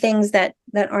on things that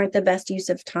aren't the best use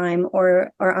of time,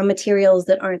 or on materials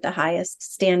that aren't the highest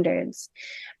standards.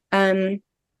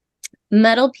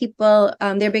 Metal people,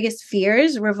 their biggest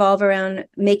fears revolve around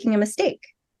making a mistake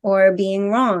or being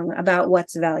wrong about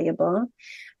what's valuable.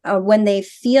 When they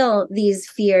feel these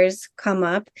fears come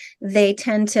up, they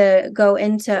tend to go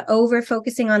into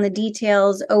over-focusing on the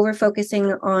details,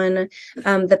 over-focusing on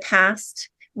the past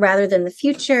rather than the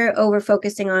future,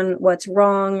 over-focusing on what's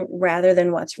wrong rather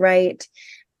than what's right.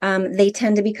 They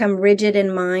tend to become rigid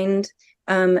in mind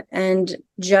and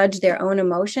judge their own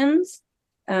emotions.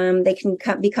 They can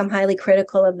become highly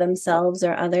critical of themselves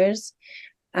or others.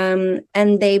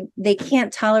 And they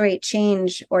can't tolerate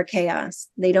change or chaos.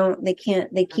 They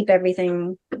keep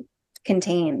everything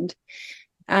contained.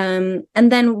 And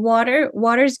then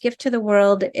water's gift to the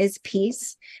world is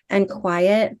peace and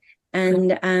quiet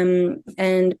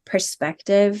and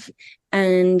perspective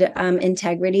and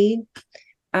integrity.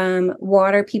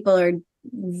 Water people are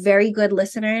very good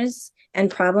listeners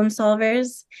and problem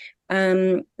solvers.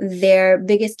 Their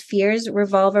biggest fears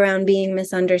revolve around being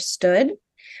misunderstood.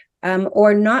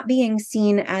 Or not being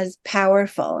seen as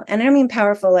powerful. And I don't mean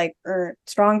powerful like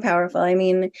strong powerful. I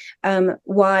mean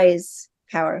wise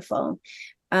powerful.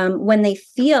 When they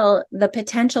feel the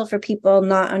potential for people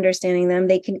not understanding them,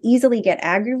 they can easily get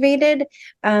aggravated,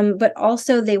 but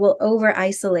also they will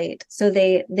over-isolate. So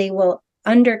they will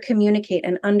under-communicate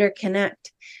and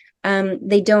under-connect.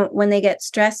 When they get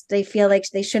stressed, they feel like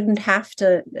they shouldn't have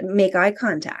to make eye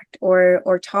contact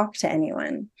or talk to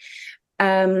anyone.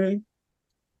 Then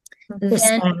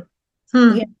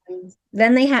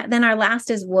our last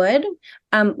is wood.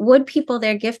 Wood people,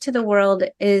 their gift to the world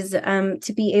is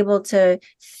to be able to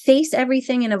face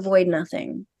everything and avoid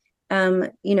nothing.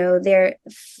 Their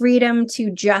freedom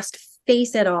to just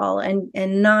face it all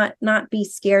and not be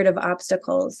scared of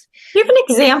obstacles. Do you have an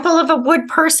example of a wood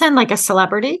person, like a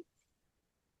celebrity?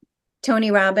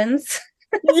 Tony Robbins.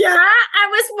 Yeah, I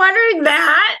was wondering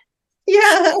that.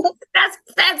 Yeah,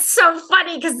 that's so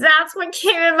funny because that's what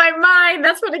came in my mind.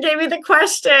 That's what gave me the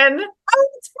question. Oh,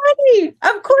 it's funny.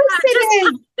 Of course it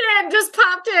is. Just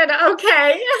popped in.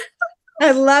 Okay.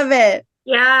 I love it.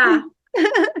 Yeah.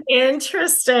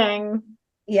 Interesting.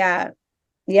 Yeah.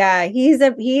 He's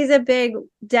a big,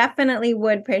 definitely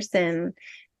wood person.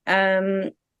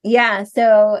 Yeah.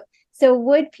 So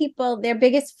wood people, their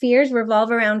biggest fears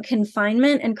revolve around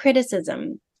confinement and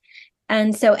criticism.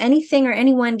 And so anything or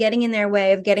anyone getting in their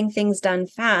way of getting things done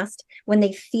fast, when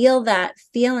they feel that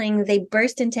feeling, they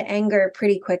burst into anger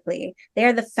pretty quickly. They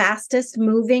are the fastest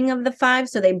moving of the five.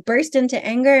 So they burst into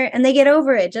anger and they get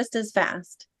over it just as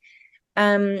fast.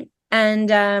 Wood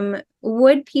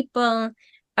people,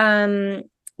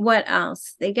 what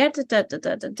else? They get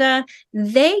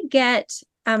they get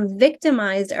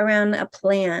victimized around a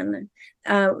plan,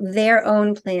 their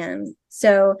own plan.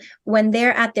 So when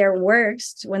they're at their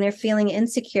worst, when they're feeling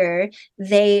insecure,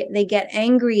 they get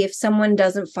angry if someone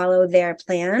doesn't follow their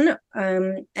plan.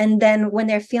 And then when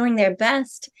they're feeling their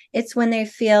best, it's when they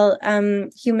feel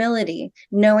humility,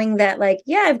 knowing that like,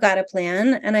 yeah, I've got a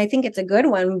plan and I think it's a good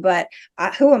one, but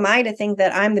who am I to think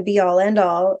that I'm the be all end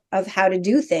all of how to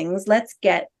do things? Let's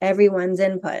get everyone's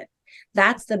input.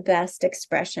 That's the best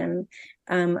expression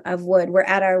of wood. We're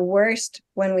at our worst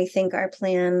when we think our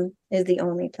plan is the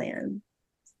only plan.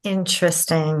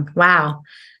 Interesting. Wow.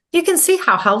 You can see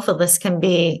how helpful this can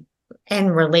be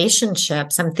in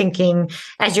relationships. I'm thinking,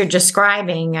 as you're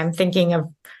describing, I'm thinking of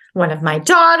one of my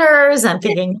daughters. I'm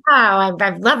thinking, wow, I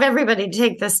love everybody to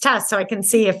take this test so I can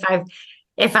see if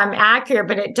I'm accurate.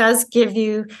 But it does give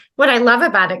you, what I love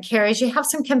about it, Carrie, is you have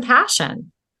some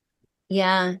compassion.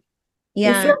 Yeah.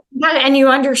 Yeah. And you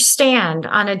understand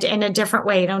in a different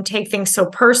way. You don't take things so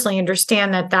personally. You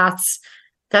understand that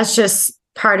that's just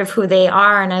part of who they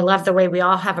are. And I love the way we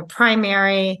all have a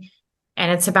primary,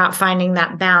 and it's about finding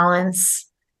that balance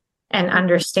and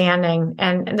understanding.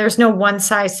 And there's no one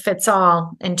size fits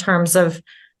all in terms of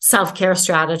self-care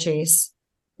strategies.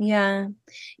 Yeah.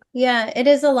 Yeah. It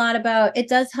is a lot about, it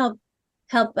does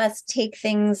help us take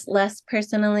things less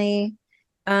personally.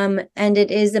 And it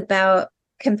is about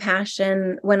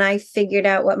compassion. When I figured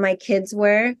out what my kids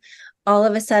were, all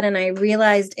of a sudden I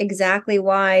realized exactly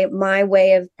why my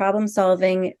way of problem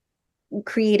solving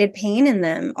created pain in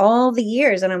them all the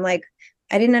years. And I'm like,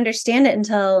 I didn't understand it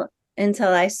until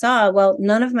I saw, well,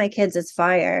 none of my kids is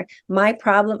fire. My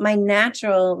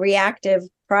natural reactive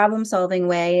problem solving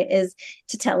way is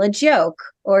to tell a joke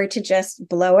or to just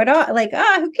blow it off. Like,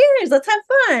 who cares? Let's have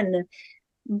fun.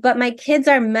 But my kids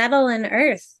are metal and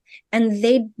earth. And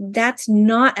that's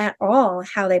not at all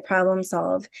how they problem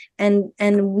solve. And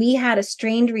we had a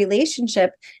strained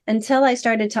relationship until I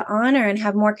started to honor and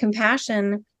have more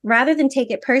compassion rather than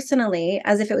take it personally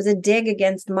as if it was a dig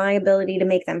against my ability to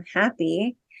make them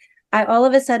happy. I all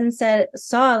of a sudden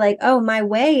saw like, oh, my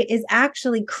way is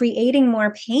actually creating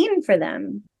more pain for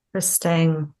them.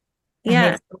 Interesting. Yeah.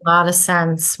 It makes a lot of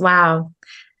sense. Wow.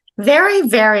 Very,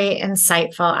 very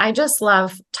insightful. I just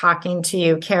love talking to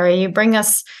you, Carrie. You bring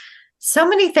us so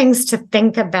many things to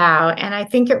think about. And I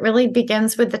think it really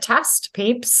begins with the test,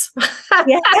 peeps.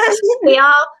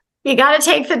 Yeah. You got to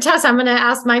take the test. I'm going to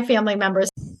ask my family members.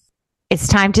 It's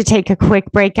time to take a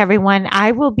quick break, everyone.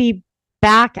 I will be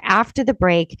back after the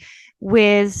break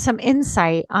with some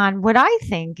insight on what I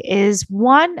think is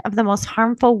one of the most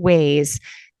harmful ways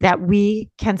that we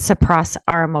can suppress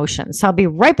our emotions. So I'll be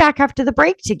right back after the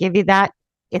break to give you that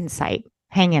insight.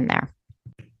 Hang in there.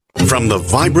 From the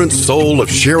vibrant soul of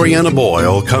Sherianna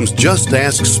Boyle comes Just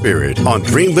Ask Spirit on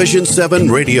Dream Vision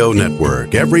 7 Radio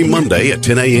Network every Monday at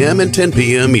 10 a.m. and 10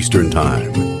 p.m. Eastern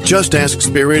Time. Just Ask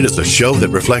Spirit is a show that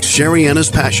reflects Sherianna's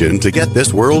passion to get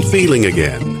this world feeling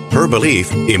again. Her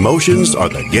belief, emotions are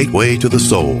the gateway to the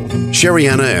soul.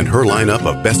 Sherianna and her lineup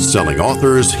of best-selling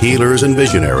authors, healers, and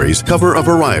visionaries cover a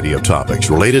variety of topics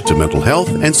related to mental health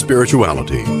and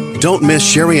spirituality. Don't miss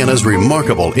Sherianna's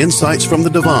remarkable insights from the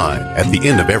divine at the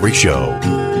end of every show.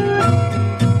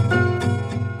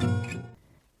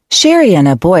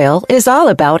 Sherianna Boyle is all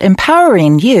about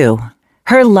empowering you.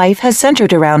 Her life has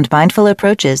centered around mindful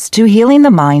approaches to healing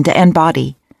the mind and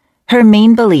body. Her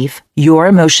main belief, your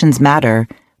emotions matter,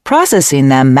 processing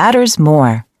them matters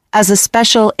more. As a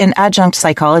special and adjunct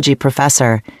psychology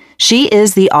professor, she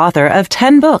is the author of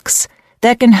 10 books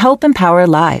that can help empower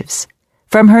lives.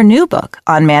 From her new book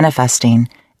on manifesting,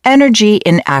 Energy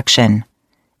in Action,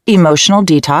 Emotional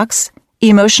Detox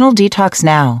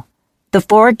Now, The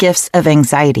 4 Gifts of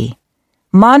Anxiety,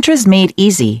 Mantras Made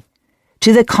Easy,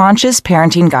 to the Conscious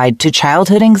Parenting Guide to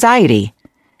Childhood Anxiety.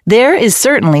 There is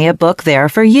certainly a book there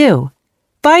for you.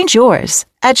 Find yours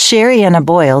at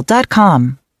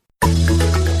sheriannaboyle.com.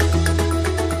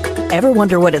 Ever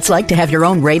wonder what it's like to have your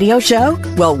own radio show?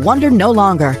 Well, wonder no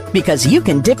longer, because you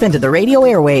can dip into the radio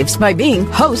airwaves by being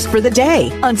host for the day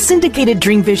on syndicated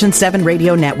Dream Vision 7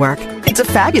 Radio Network. It's a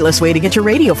fabulous way to get your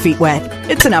radio feet wet.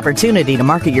 It's an opportunity to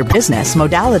market your business,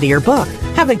 modality, or book.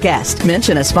 Have a guest,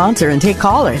 mention a sponsor, and take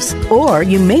callers. Or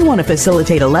you may want to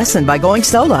facilitate a lesson by going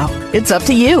solo. It's up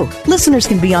to you. Listeners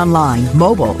can be online,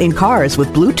 mobile, in cars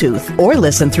with Bluetooth, or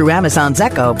listen through Amazon's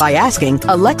Echo by asking,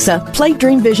 Alexa, play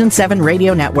Dream Vision 7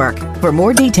 Radio Network. For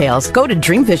more details, go to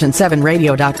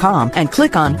dreamvision7radio.com and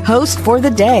click on Host for the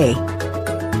Day.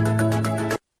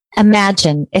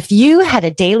 Imagine if you had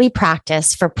a daily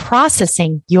practice for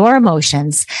processing your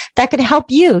emotions that could help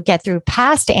you get through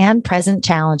past and present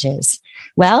challenges.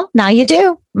 Well, now you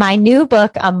do. My new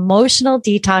book, Emotional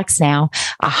Detox Now,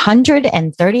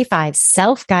 135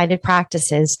 self-guided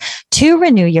practices to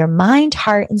renew your mind,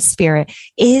 heart, and spirit,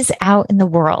 is out in the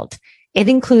world. It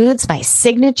includes my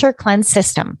signature cleanse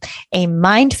system, a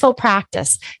mindful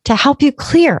practice to help you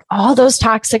clear all those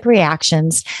toxic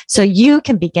reactions so you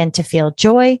can begin to feel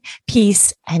joy,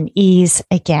 peace, and ease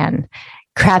again.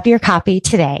 Grab your copy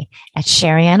today at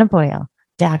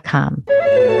SheriannaBoyle.com.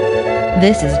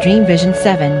 This is Dream Vision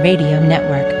 7 Radio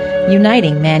Network,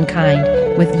 uniting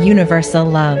mankind with universal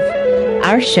love.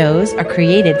 Our shows are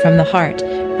created from the heart,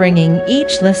 bringing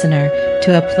each listener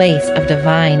to a place of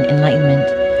divine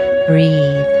enlightenment.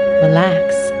 Breathe,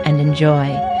 relax, and enjoy.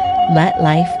 Let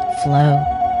life flow.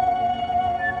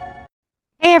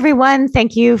 Hey, everyone.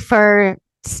 Thank you for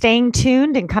staying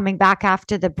tuned and coming back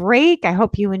after the break. I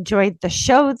hope you enjoyed the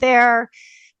show there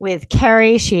with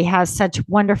Carrie. She has such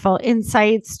wonderful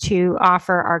insights to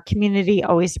offer our community.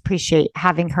 Always appreciate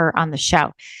having her on the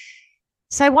show.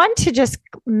 So I want to just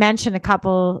mention a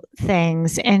couple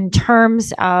things in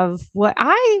terms of what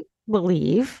I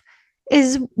believe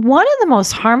is one of the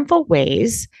most harmful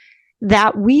ways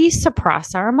that we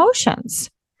suppress our emotions.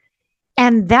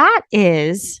 And that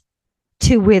is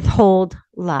to withhold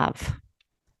love.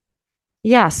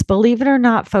 Yes, believe it or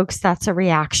not, folks, that's a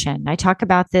reaction. I talk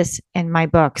about this in my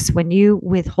books. When you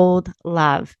withhold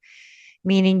love,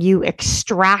 meaning you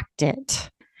extract it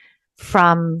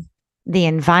from the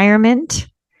environment,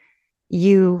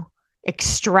 you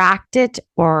extract it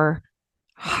or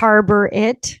harbor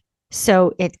it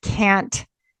so it can't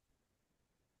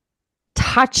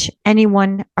touch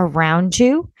anyone around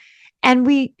you. And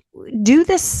we do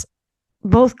this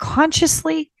both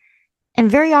consciously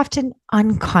and very often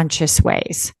unconscious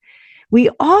ways. We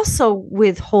also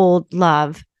withhold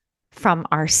love from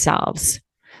ourselves.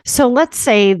 So let's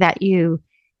say that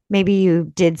maybe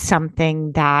you did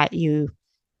something that you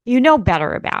know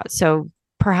better about. So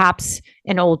perhaps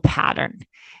an old pattern.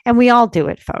 And we all do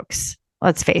it, folks.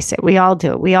 Let's face it. We all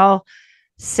do it. We all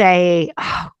say,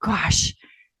 oh gosh,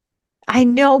 I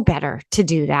know better to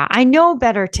do that. I know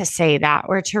better to say that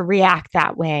or to react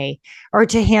that way or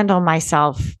to handle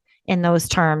myself in those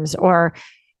terms or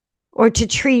to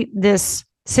treat this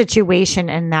situation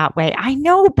in that way. I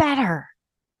know better.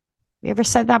 You ever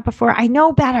said that before? I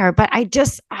know better, but I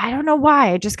don't know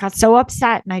why. I just got so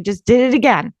upset and I just did it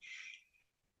again.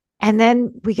 And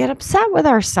then we get upset with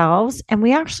ourselves and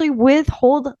we actually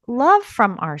withhold love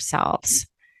from ourselves.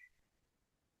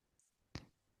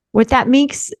 What that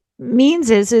means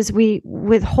is we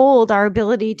withhold our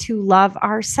ability to love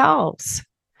ourselves.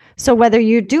 So whether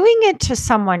you're doing it to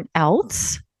someone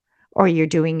else or you're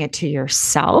doing it to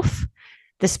yourself,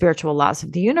 the spiritual laws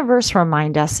of the universe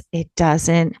remind us it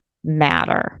doesn't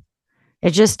matter.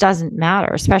 It just doesn't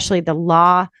matter, especially the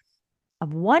law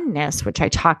of oneness, which I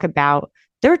talk about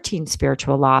 13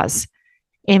 spiritual laws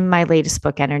in my latest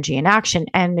book, Energy in Action.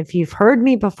 And if you've heard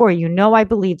me before, you know I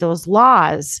believe those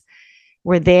laws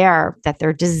were there, that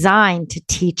they're designed to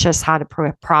teach us how to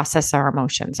process our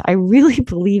emotions. I really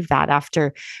believe that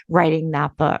after writing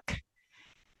that book.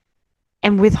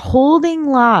 And withholding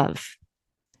love,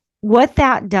 what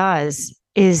that does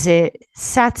is it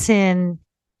sets in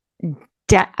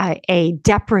a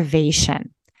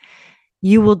deprivation.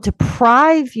 You will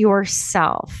deprive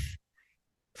yourself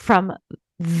from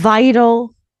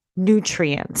vital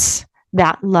nutrients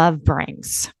that love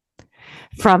brings,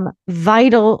 from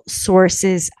vital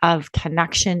sources of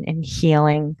connection and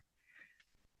healing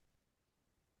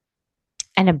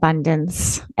and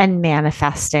abundance and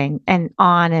manifesting and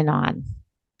on and on.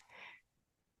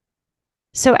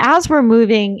 So as we're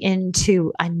moving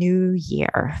into a new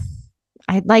year,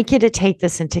 I'd like you to take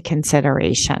this into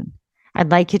consideration. I'd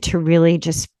like you to really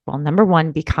just, number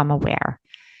one, become aware.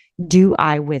 Do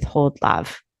I withhold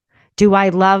love? Do I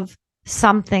love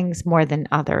some things more than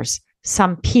others?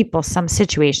 Some people, some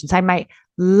situations. I might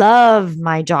love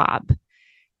my job,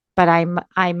 but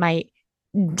I might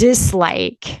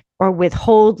dislike or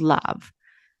withhold love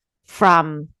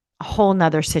from a whole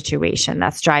nother situation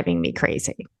that's driving me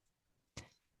crazy.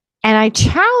 And I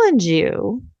challenge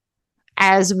you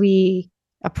as we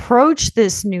approach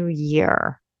this new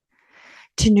year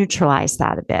to neutralize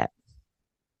that a bit.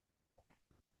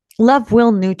 Love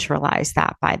will neutralize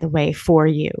that, by the way, for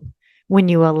you when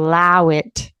you allow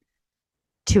it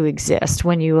to exist,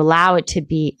 when you allow it to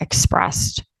be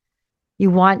expressed.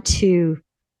 You want to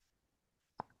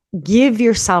give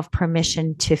yourself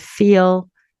permission to feel,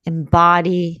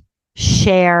 embody,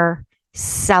 share,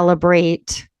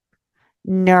 celebrate,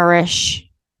 nourish,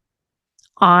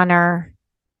 honor,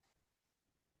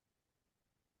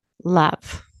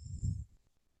 love.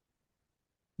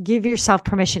 Give yourself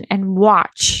permission and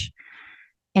watch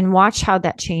how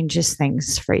that changes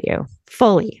things for you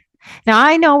fully. Now,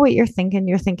 I know what you're thinking.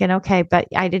 You're thinking, okay, but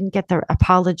I didn't get the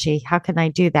apology. How can I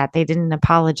do that? They didn't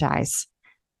apologize.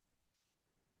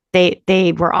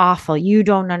 They were awful. You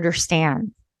don't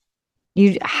understand.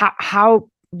 How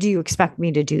do you expect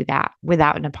me to do that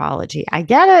without an apology? I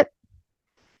get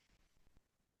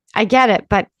it.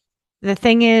 But the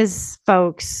thing is,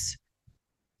 folks,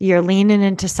 you're leaning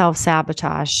into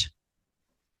self-sabotage.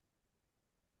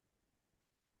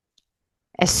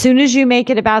 As soon as you make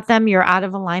it about them, you're out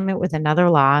of alignment with another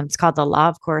law. And it's called the law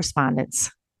of correspondence.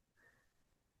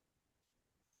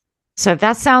 So if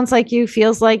that sounds like you,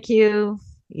 feels like you're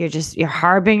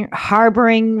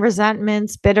harboring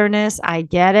resentments, bitterness. I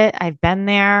get it. I've been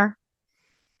there.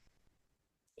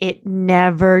 It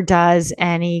never does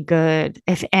any good.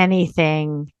 If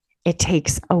anything, it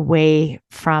takes away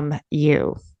from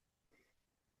you.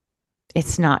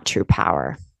 It's not true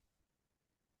power.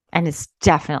 And it's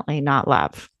definitely not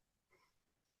love.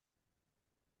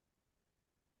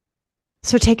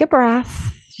 So take a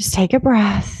breath. Just take a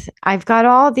breath. I've got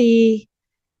all the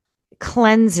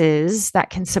cleanses that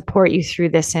can support you through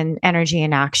this in energy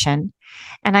and action.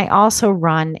 And I also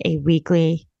run a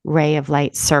weekly Ray of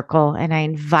Light circle. And I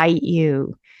invite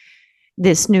you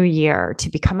this new year to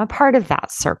become a part of that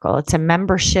circle. It's a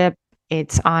membership.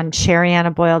 It's on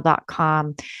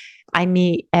sheriannaboyle.com. I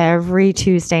meet every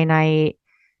Tuesday night.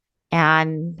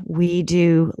 And we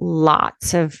do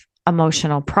lots of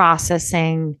emotional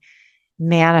processing,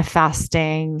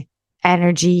 manifesting,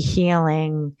 energy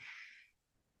healing.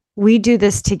 We do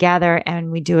this together, and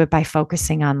we do it by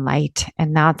focusing on light.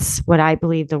 And that's what I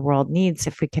believe the world needs,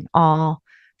 if we can all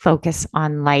focus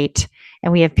on light.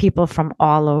 And we have people from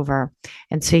all over.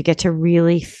 And so you get to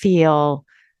really feel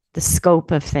the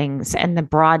scope of things and the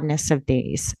broadness of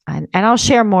these. And I'll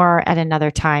share more at another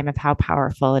time of how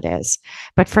powerful it is.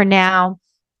 But for now,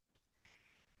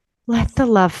 let the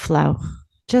love flow.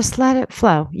 Just let it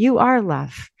flow. You are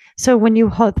love. So when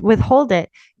you withhold it,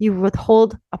 you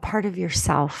withhold a part of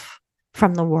yourself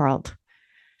from the world.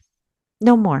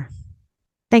 No more.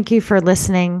 Thank you for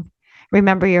listening.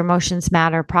 Remember, your emotions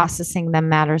matter. Processing them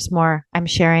matters more. I'm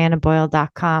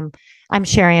SheriannaBoyle.com. I'm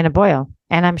Sherianna Boyle,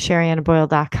 and I'm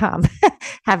SheriannaBoyle.com.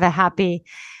 Have a happy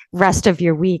rest of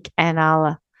your week, and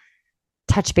I'll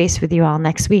touch base with you all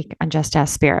next week on Just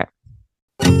Ask Spirit.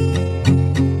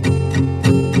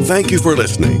 Thank you for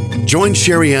listening. Join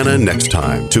Sherianna next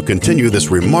time to continue this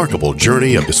remarkable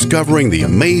journey of discovering the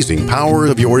amazing power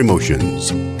of your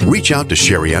emotions. Reach out to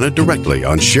Sherianna directly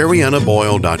on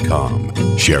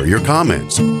SheriannaBoyle.com. Share your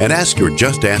comments and ask your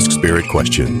Just Ask Spirit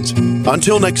questions.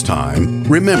 Until next time,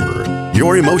 remember,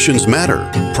 your emotions matter.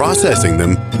 Processing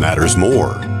them matters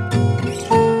more.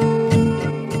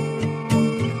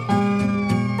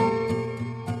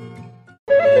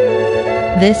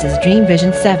 This is Dream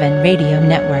Vision 7 Radio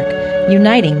Network,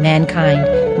 uniting mankind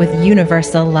with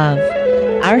universal love.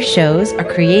 Our shows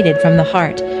are created from the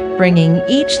heart, bringing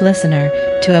each listener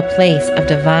to a place of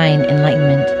divine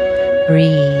enlightenment.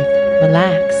 Breathe,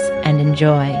 relax, and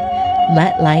enjoy.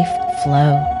 Let life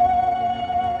flow.